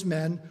from these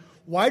men.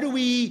 Why do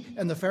we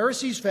and the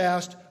Pharisees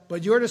fast,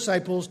 but your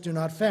disciples do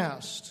not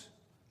fast?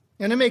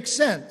 And it makes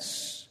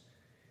sense.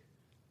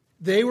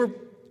 They were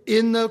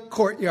in the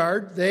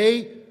courtyard.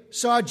 They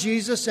saw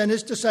Jesus and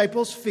his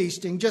disciples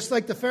feasting, just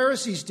like the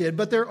Pharisees did,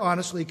 but they're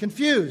honestly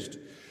confused.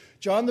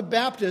 John the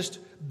Baptist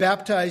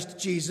baptized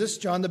Jesus.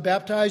 John the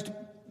Baptist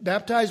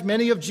baptized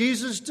many of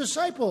Jesus'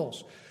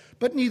 disciples.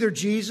 But neither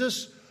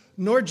Jesus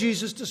nor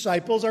Jesus'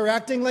 disciples are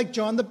acting like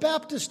John the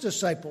Baptist's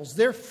disciples.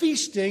 They're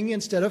feasting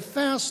instead of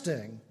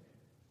fasting.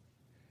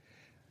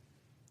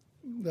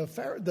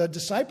 The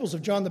disciples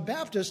of John the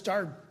Baptist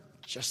are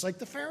just like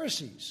the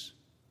Pharisees,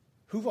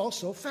 who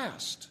also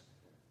fast.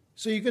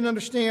 So you can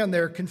understand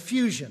their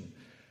confusion.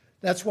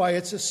 That's why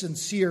it's a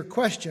sincere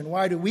question.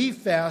 Why do we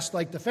fast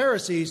like the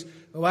Pharisees?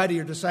 Why do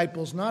your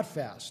disciples not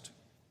fast?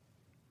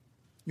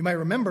 You might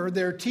remember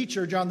their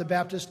teacher, John the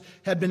Baptist,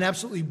 had been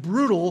absolutely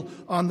brutal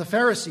on the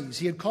Pharisees.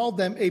 He had called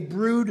them a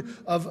brood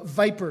of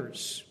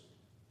vipers.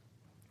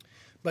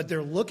 But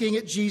they're looking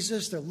at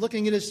Jesus, they're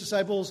looking at his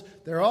disciples,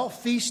 they're all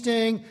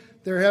feasting,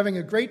 they're having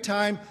a great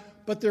time,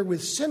 but they're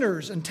with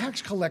sinners and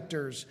tax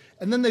collectors.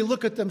 And then they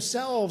look at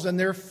themselves and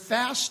they're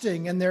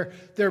fasting and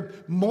they're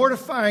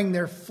mortifying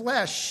their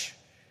flesh.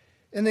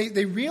 And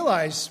they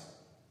realize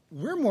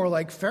we're more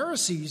like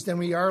Pharisees than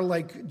we are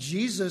like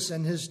Jesus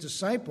and his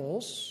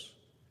disciples.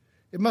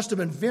 It must have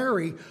been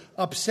very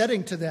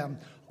upsetting to them.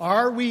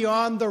 Are we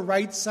on the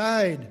right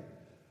side?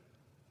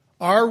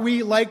 Are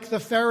we like the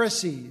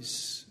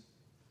Pharisees?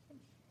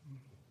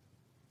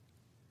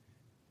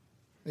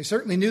 They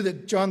certainly knew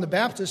that John the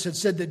Baptist had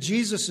said that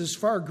Jesus is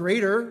far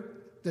greater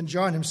than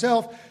John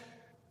himself.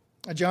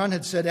 John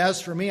had said,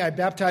 "As for me, I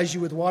baptize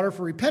you with water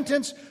for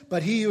repentance,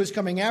 but he who is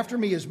coming after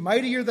me is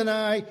mightier than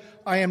I.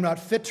 I am not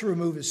fit to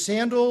remove his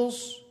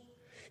sandals.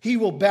 He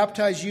will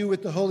baptize you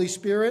with the Holy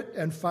Spirit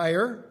and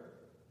fire."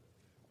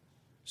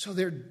 So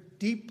they're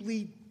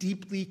deeply,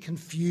 deeply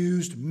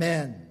confused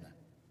men.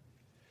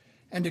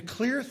 And to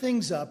clear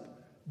things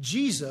up,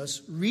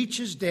 Jesus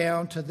reaches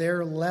down to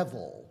their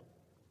level.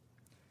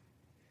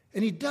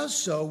 And he does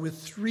so with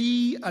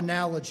 3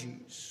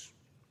 analogies.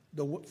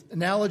 The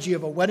analogy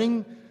of a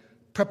wedding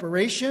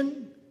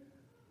preparation,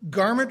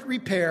 garment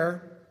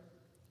repair,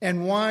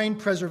 and wine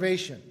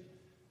preservation.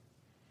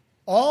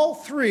 All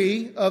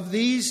 3 of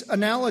these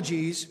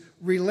analogies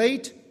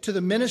relate to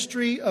the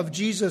ministry of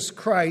Jesus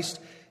Christ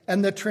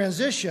and the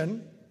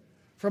transition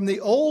from the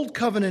old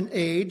covenant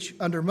age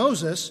under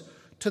Moses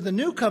to the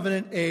new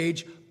covenant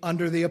age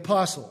under the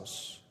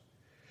apostles.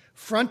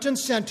 Front and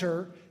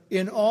center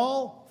in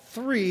all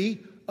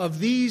 3 of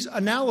these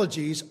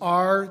analogies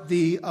are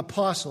the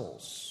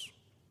apostles.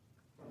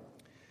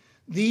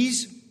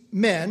 These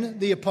men,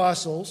 the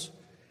apostles,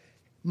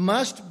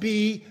 must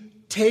be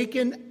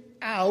taken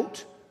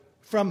out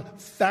from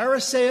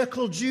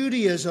Pharisaical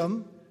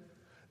Judaism,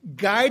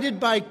 guided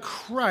by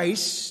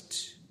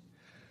Christ,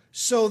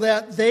 so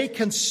that they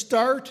can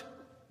start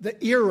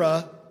the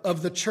era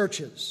of the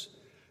churches,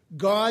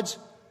 God's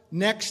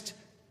next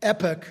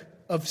epoch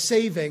of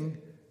saving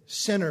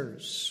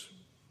sinners.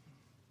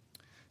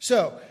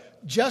 So,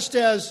 just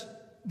as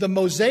the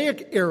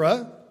Mosaic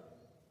era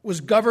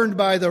was governed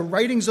by the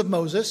writings of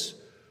Moses,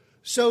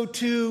 so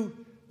too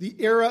the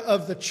era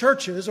of the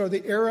churches, or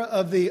the era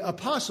of the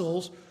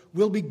apostles,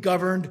 will be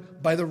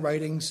governed by the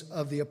writings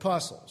of the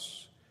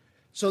apostles.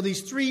 So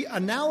these 3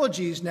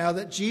 analogies now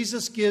that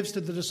Jesus gives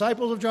to the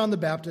disciples of John the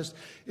Baptist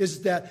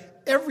is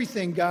that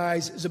everything,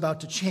 guys, is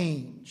about to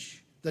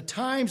change. The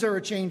times are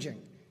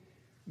changing.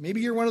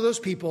 Maybe you're one of those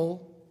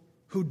people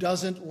who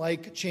doesn't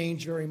like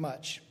change very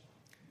much.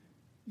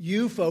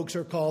 You folks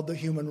are called the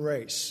human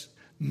race.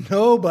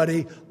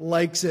 Nobody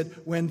likes it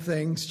when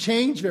things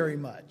change very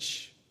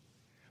much.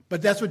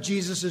 But that's what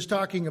Jesus is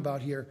talking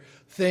about here.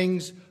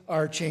 Things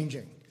are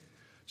changing.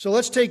 So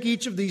let's take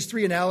each of these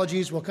 3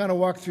 analogies. We'll kind of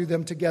walk through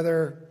them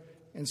together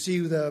and see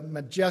the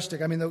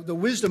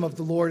wisdom of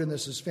the Lord in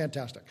this is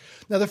fantastic.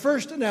 Now, the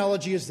first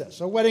analogy is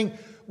this: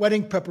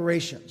 wedding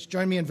preparations.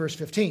 Join me in verse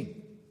 15.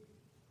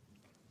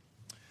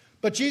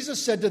 But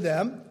Jesus said to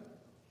them,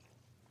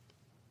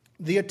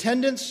 the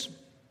attendants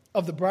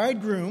of the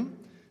bridegroom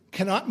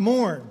cannot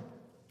mourn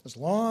as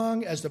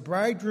long as the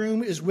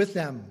bridegroom is with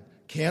them,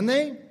 can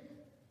they?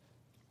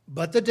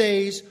 But the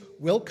days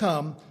will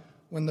come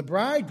when the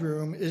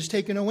bridegroom is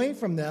taken away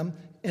from them,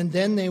 and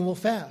then they will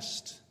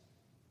fast.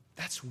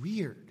 That's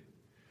weird.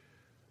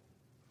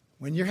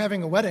 When you're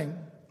having a wedding,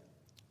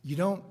 you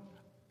don't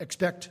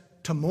expect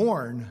to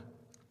mourn.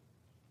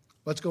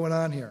 What's going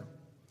on here?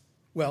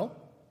 Well,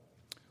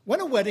 when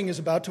a wedding is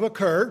about to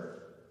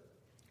occur,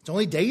 it's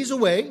only days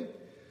away,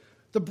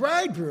 the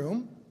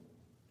bridegroom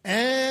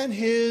and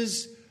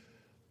his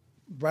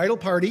bridal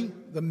party,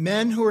 the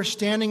men who are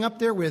standing up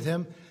there with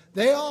him,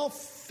 they all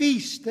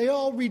feast, they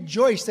all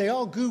rejoice, they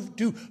all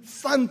do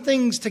fun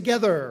things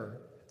together.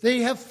 They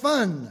have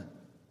fun.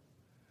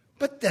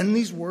 But then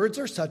these words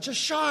are such a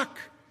shock.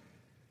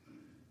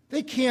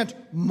 They can't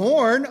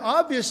mourn,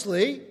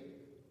 obviously.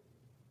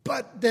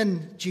 But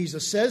then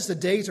Jesus says the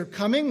days are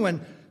coming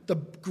when the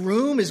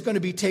groom is going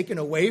to be taken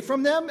away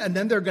from them, and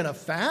then they're going to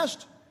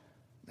fast.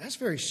 That's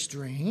very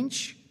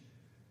strange.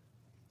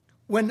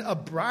 When a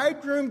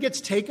bridegroom gets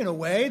taken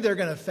away, they're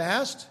going to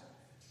fast.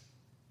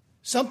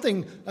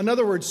 Something, in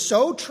other words,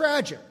 so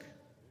tragic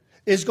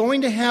is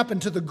going to happen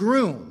to the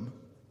groom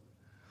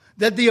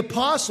that the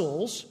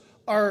apostles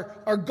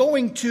are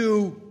going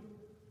to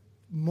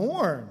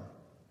mourn.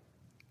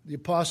 The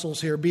apostles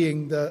here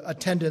being the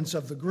attendants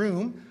of the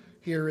groom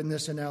here in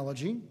this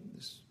analogy.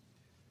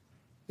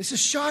 This is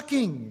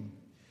shocking.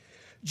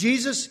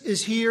 Jesus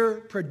is here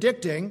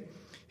predicting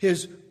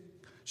his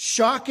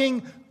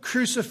shocking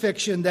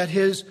crucifixion that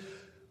his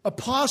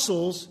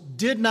apostles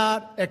did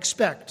not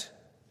expect.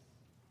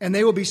 And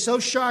they will be so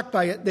shocked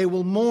by it, they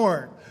will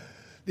mourn.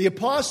 The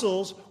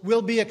apostles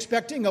will be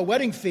expecting a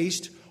wedding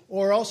feast,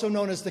 or also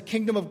known as the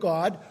kingdom of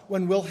God,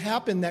 when will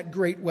happen that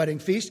great wedding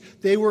feast.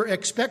 They were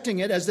expecting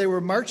it as they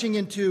were marching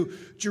into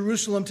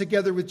Jerusalem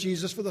together with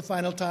Jesus for the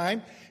final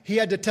time. He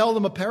had to tell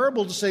them a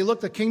parable to say,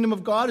 look, the kingdom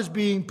of God is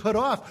being put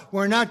off.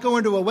 We're not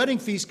going to a wedding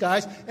feast,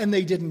 guys. And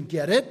they didn't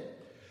get it.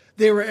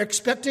 They were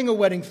expecting a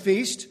wedding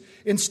feast.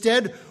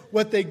 Instead,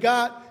 what they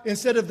got,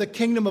 instead of the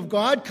kingdom of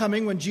God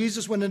coming when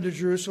Jesus went into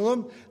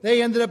Jerusalem,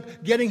 they ended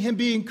up getting him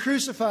being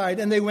crucified,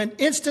 and they went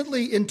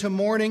instantly into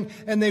mourning,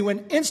 and they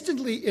went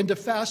instantly into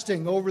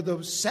fasting over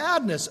the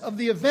sadness of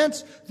the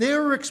events. They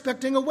were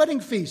expecting a wedding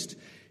feast.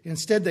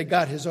 Instead, they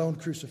got his own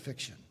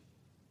crucifixion.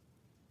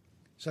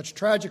 Such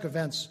tragic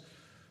events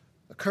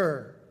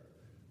occur.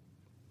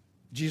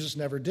 Jesus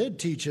never did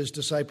teach his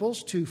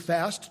disciples to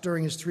fast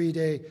during his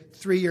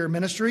three-year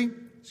ministry.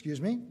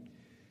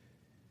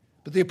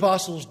 But the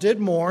apostles did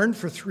mourn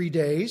for 3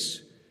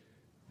 days,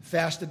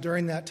 fasted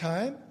during that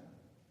time,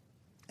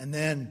 and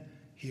then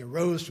he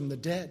arose from the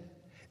dead.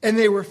 And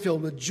they were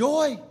filled with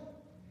joy,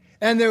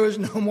 and there was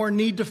no more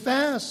need to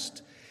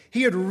fast.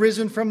 He had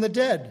risen from the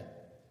dead.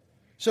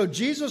 So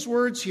Jesus'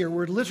 words here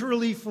were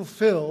literally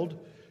fulfilled.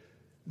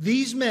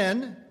 These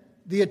men,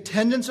 the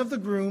attendants of the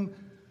groom,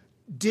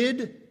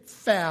 did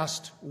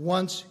fast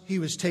once he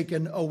was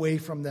taken away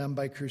from them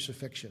by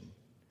crucifixion.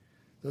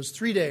 Those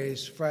 3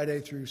 days, Friday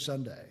through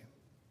Sunday.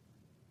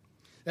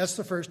 That's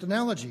the first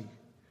analogy.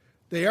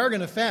 They are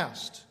going to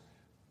fast,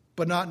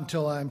 but not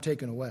until I'm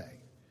taken away.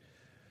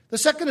 The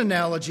second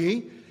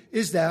analogy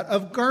is that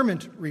of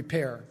garment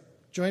repair.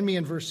 Join me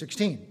in verse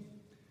 16.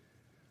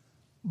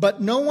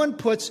 But no one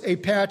puts a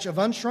patch of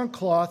unshrunk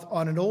cloth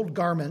on an old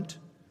garment,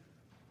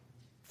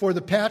 for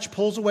the patch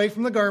pulls away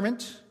from the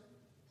garment,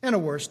 and a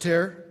worse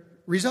tear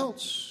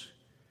results.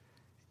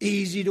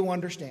 Easy to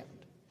understand.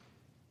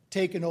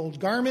 Take an old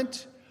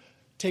garment,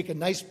 take a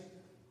nice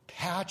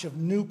patch of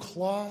new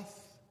cloth,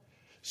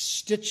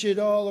 stitch it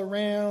all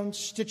around,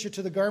 stitch it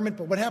to the garment.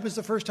 But what happens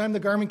the first time the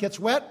garment gets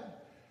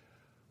wet?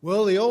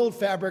 Well, the old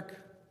fabric,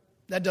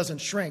 that doesn't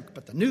shrink,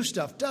 but the new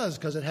stuff does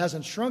because it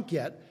hasn't shrunk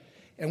yet.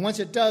 And once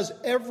it does,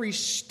 every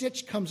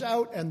stitch comes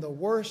out and the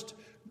worst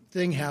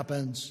thing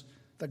happens.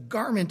 The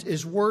garment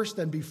is worse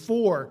than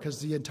before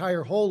because the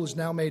entire hole is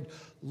now made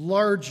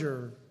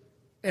larger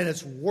and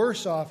it's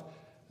worse off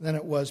than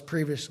it was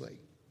previously.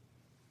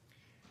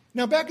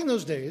 Now, back in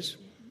those days,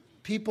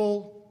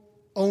 people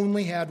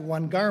only had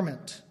one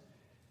garment.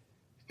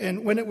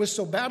 And when it was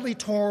so badly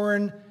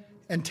torn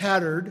and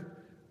tattered,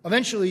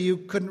 eventually you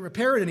couldn't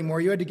repair it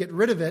anymore. You had to get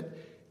rid of it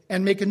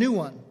and make a new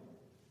one.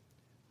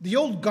 The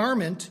old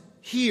garment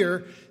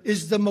here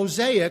is the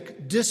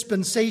Mosaic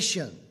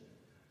dispensation.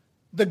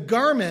 The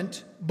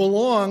garment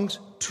belongs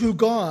to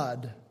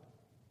God.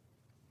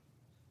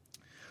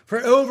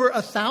 For over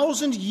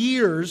 1,000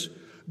 years,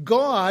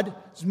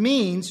 God's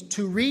means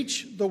to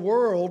reach the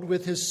world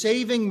with his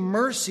saving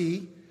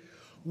mercy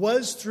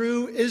was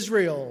through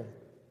Israel,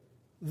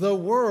 the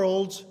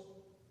world's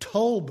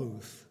toll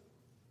booth,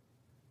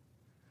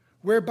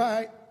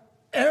 whereby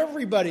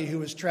everybody who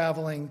was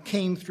traveling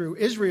came through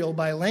Israel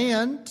by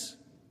land,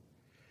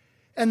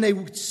 and they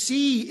would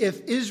see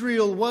if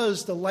Israel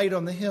was the light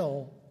on the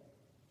hill.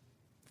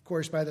 Of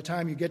course, by the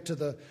time you get to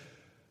the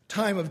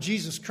time of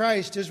Jesus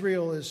Christ,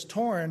 Israel is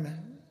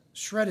torn,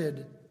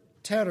 shredded,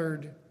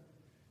 tattered,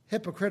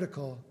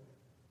 hypocritical.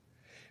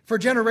 For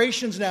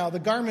generations now, the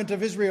garment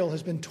of Israel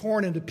has been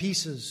torn into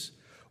pieces,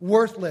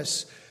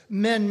 worthless.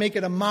 Men make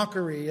it a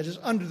mockery. It is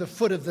under the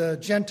foot of the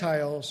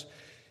Gentiles.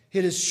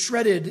 It is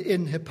shredded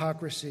in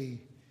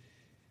hypocrisy.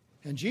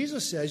 And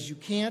Jesus says you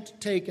can't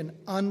take an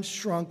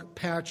unshrunk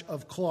patch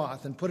of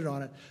cloth and put it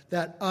on it.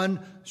 That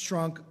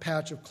unshrunk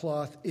patch of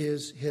cloth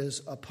is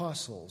his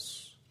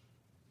apostles.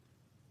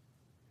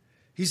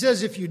 He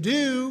says if you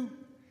do,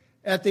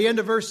 at the end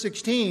of verse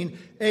 16,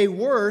 a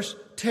worse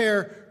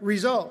tear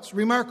results.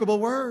 Remarkable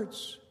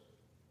words.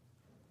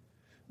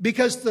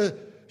 Because the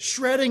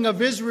shredding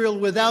of Israel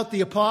without the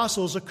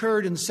apostles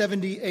occurred in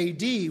 70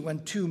 A.D.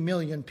 when 2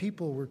 million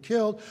people were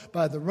killed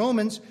by the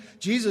Romans.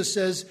 Jesus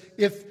says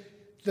if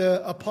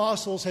the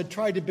apostles had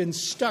tried to been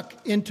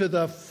stuck into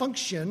the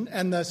function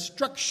and the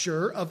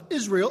structure of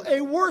Israel,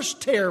 a worse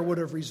tear would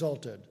have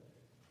resulted.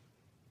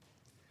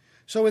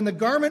 So in the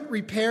garment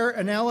repair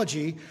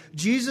analogy,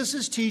 Jesus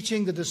is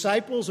teaching the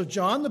disciples of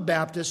John the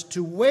Baptist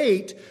to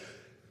wait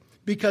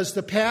because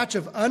the patch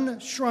of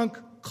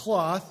unshrunk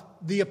cloth,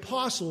 the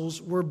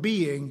apostles were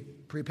being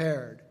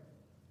prepared.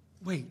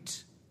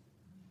 Wait.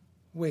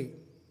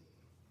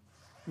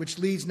 Which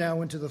leads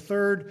now into the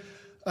third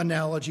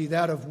analogy,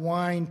 that of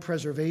wine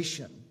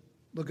preservation.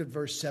 Look at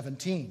verse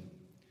 17.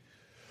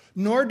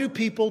 Nor do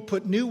people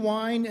put new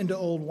wine into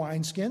old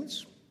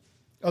wineskins,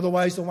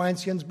 otherwise the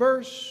wineskins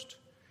burst,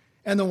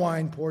 and the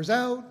wine pours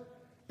out,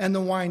 and the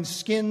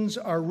wineskins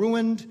are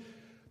ruined,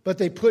 but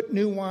they put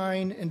new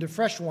wine into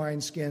fresh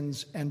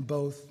wineskins, and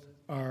both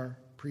are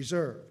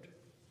preserved.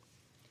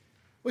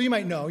 Well, you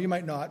might know, you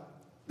might not,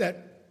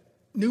 that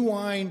new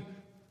wine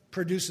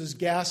produces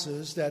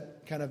gases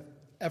that kind of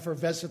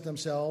effervescent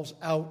themselves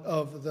out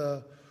of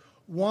the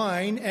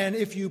wine. And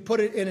if you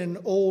put it in an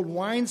old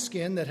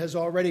wineskin that has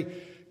already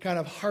kind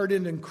of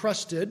hardened and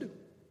crusted,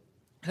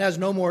 it has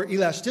no more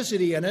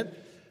elasticity in it,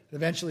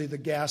 eventually the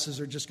gases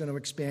are just going to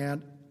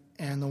expand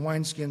and the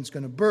wineskin's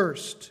going to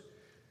burst.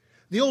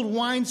 The old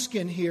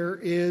wineskin here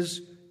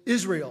is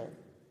Israel.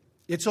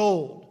 It's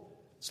old.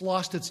 It's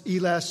lost its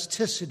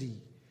elasticity.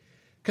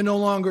 Can no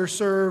longer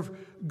serve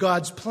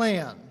God's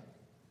plan.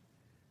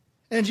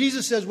 And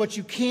Jesus says what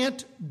you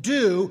can't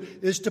do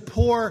is to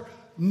pour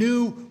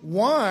new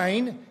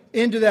wine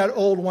into that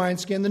old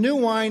wineskin. The new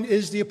wine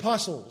is the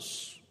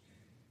apostles.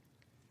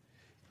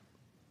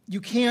 You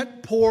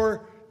can't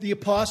pour the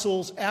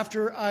apostles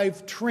after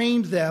I've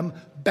trained them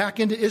back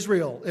into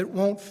Israel. It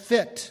won't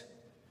fit.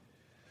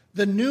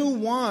 The new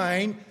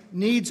wine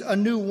needs a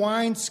new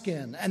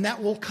wineskin, and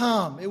that will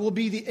come. It will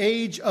be the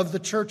age of the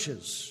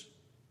churches.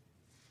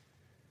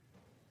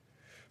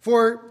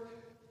 For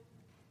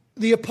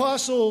the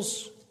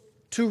apostles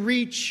to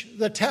reach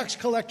the tax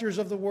collectors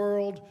of the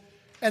world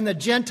and the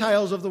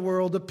Gentiles of the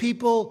world, the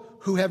people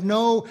who have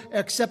no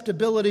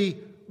acceptability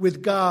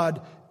with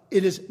God,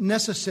 it is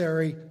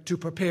necessary to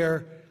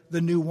prepare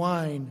the new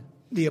wine,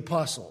 the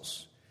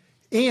apostles,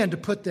 and to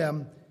put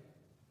them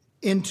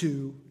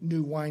into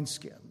new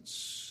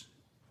wineskins.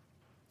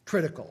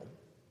 Critical.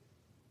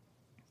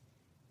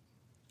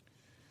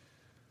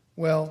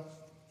 Well,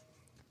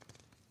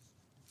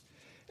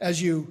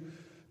 as you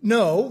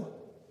know,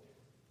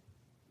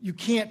 you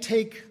can't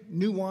take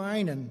new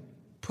wine and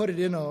put it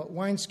in a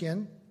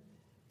wineskin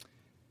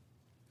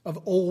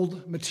of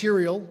old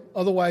material,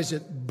 otherwise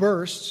it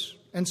bursts.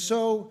 And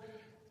so,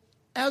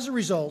 as a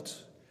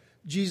result,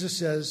 Jesus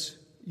says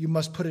you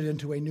must put it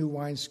into a new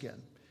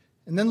wineskin.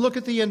 And then look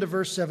at the end of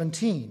verse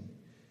 17.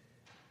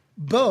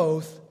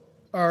 Both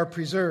are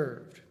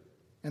preserved.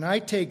 And I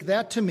take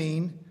that to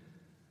mean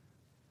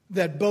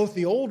that both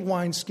the old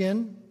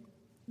wineskin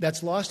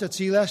that's lost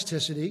its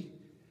elasticity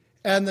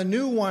and the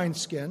new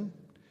wineskin,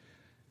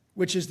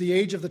 which is the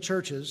age of the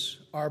churches,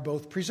 are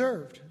both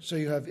preserved. So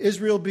you have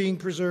Israel being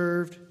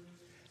preserved,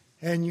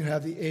 and you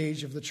have the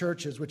age of the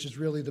churches, which is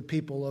really the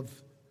people of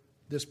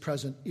this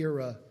present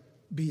era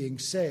being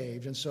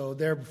saved. And so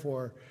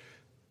therefore,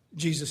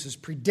 Jesus is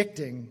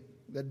predicting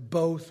that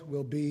both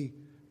will be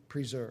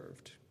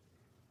preserved.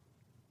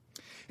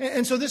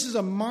 And so this is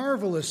a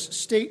marvelous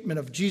statement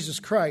of Jesus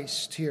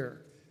Christ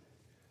here,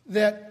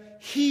 that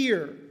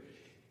here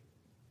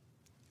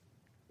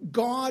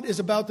God is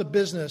about the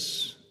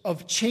business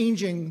of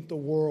changing the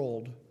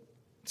world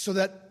so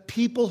that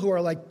people who are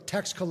like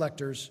tax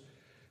collectors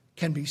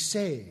can be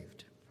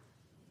saved.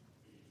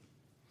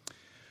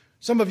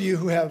 Some of you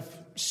who have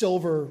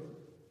silver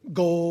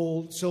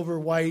gold, silver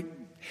white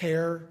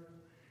hair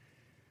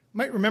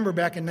might remember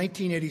back in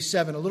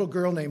 1987, a little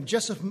girl named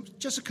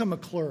Jessica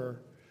McClure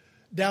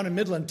down in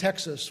Midland,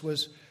 Texas,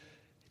 was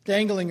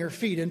dangling her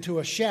feet into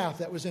a shaft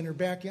that was in her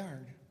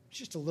backyard.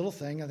 Just a little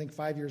thing, I think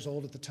 5 years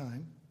old at the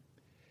time.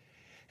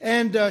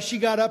 And she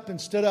got up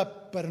and stood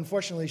up, but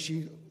unfortunately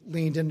she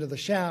leaned into the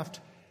shaft,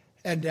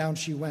 and down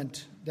she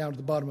went, down to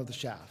the bottom of the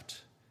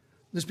shaft.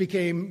 This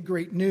became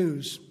great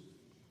news.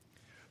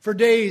 For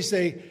days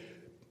they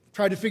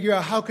tried to figure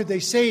out how could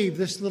they save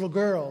this little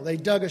girl. They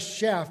dug a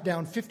shaft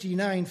down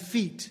 59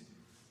 feet.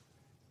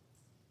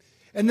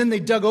 And then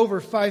they dug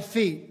over 5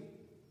 feet.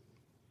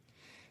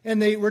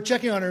 And they were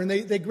checking on her, and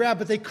they grabbed,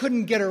 but they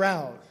couldn't get her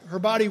out. Her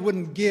body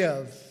wouldn't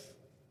give.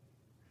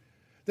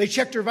 They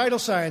checked her vital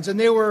signs, and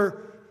they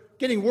were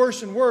getting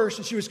worse and worse,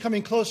 and she was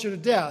coming closer to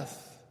death.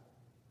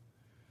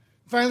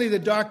 Finally, the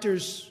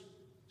doctors,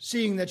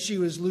 seeing that she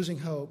was losing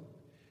hope,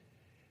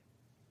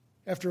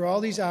 after all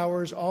these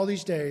hours, all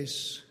these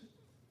days,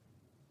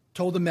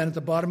 told the men at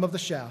the bottom of the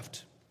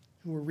shaft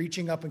who were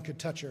reaching up and could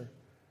touch her,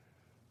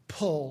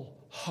 pull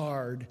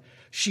hard.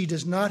 She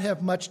does not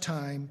have much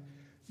time.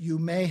 You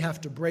may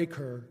have to break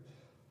her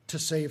to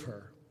save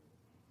her.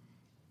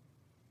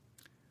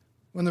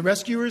 When the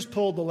rescuers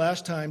pulled the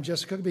last time,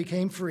 Jessica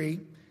became free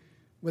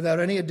without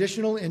any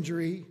additional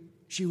injury.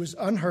 She was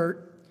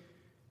unhurt,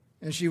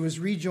 and she was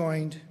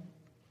rejoined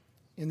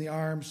in the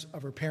arms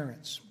of her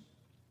parents.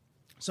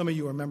 Some of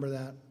you remember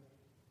that.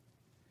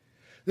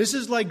 This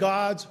is like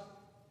God's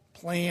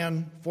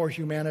plan for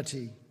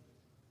humanity.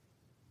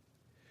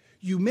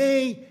 You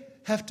may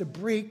have to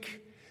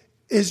break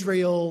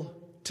Israel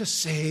to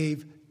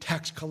save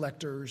tax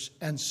collectors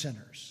and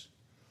sinners.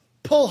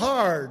 Pull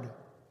hard.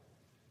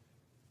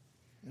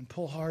 And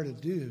pull hard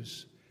it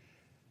does.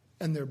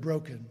 And they're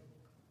broken.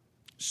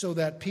 So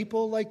that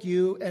people like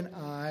you and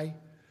I,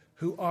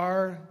 who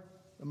are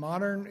the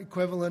modern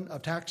equivalent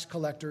of tax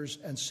collectors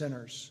and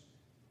sinners,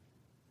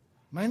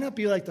 might not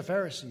be like the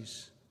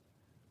Pharisees,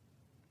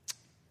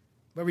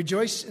 but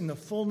rejoice in the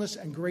fullness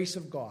and grace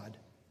of God,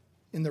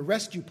 in the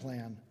rescue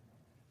plan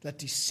that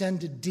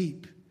descended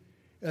deep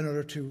in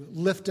order to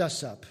lift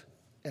us up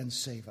and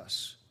save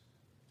us.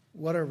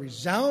 What a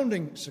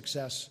resounding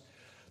success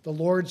the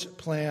Lord's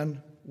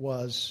plan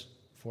was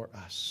for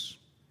us.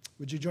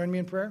 Would you join me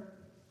in prayer?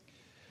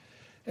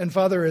 And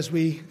Father, as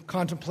we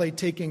contemplate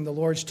taking the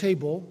Lord's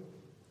table,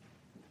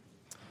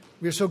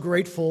 we are so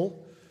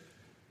grateful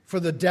for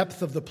the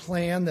depth of the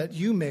plan that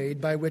you made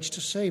by which to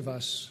save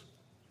us,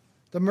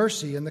 the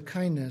mercy and the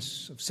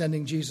kindness of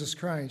sending Jesus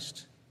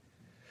Christ,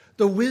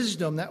 the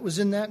wisdom that was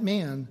in that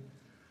man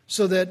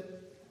so that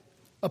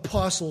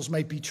apostles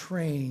might be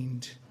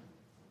trained,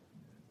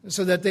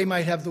 so that they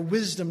might have the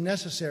wisdom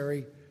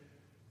necessary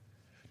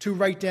to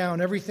write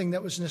down everything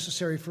that was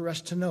necessary for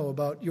us to know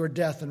about your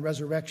death and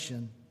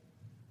resurrection,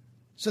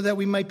 so that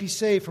we might be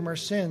saved from our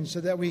sins,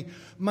 so that we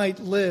might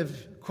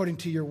live according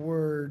to your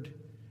word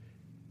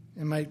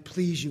and might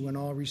please you in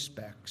all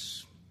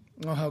respects.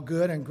 Oh, how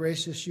good and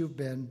gracious you've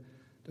been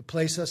to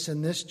place us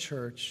in this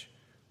church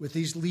with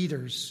these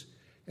leaders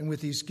and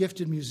with these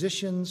gifted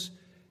musicians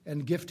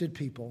and gifted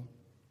people.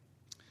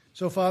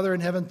 So, Father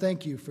in heaven,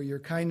 thank you for your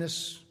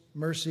kindness,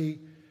 mercy,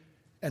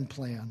 and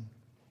plan.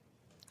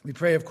 We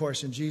pray, of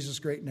course, in Jesus'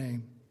 great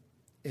name.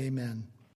 Amen.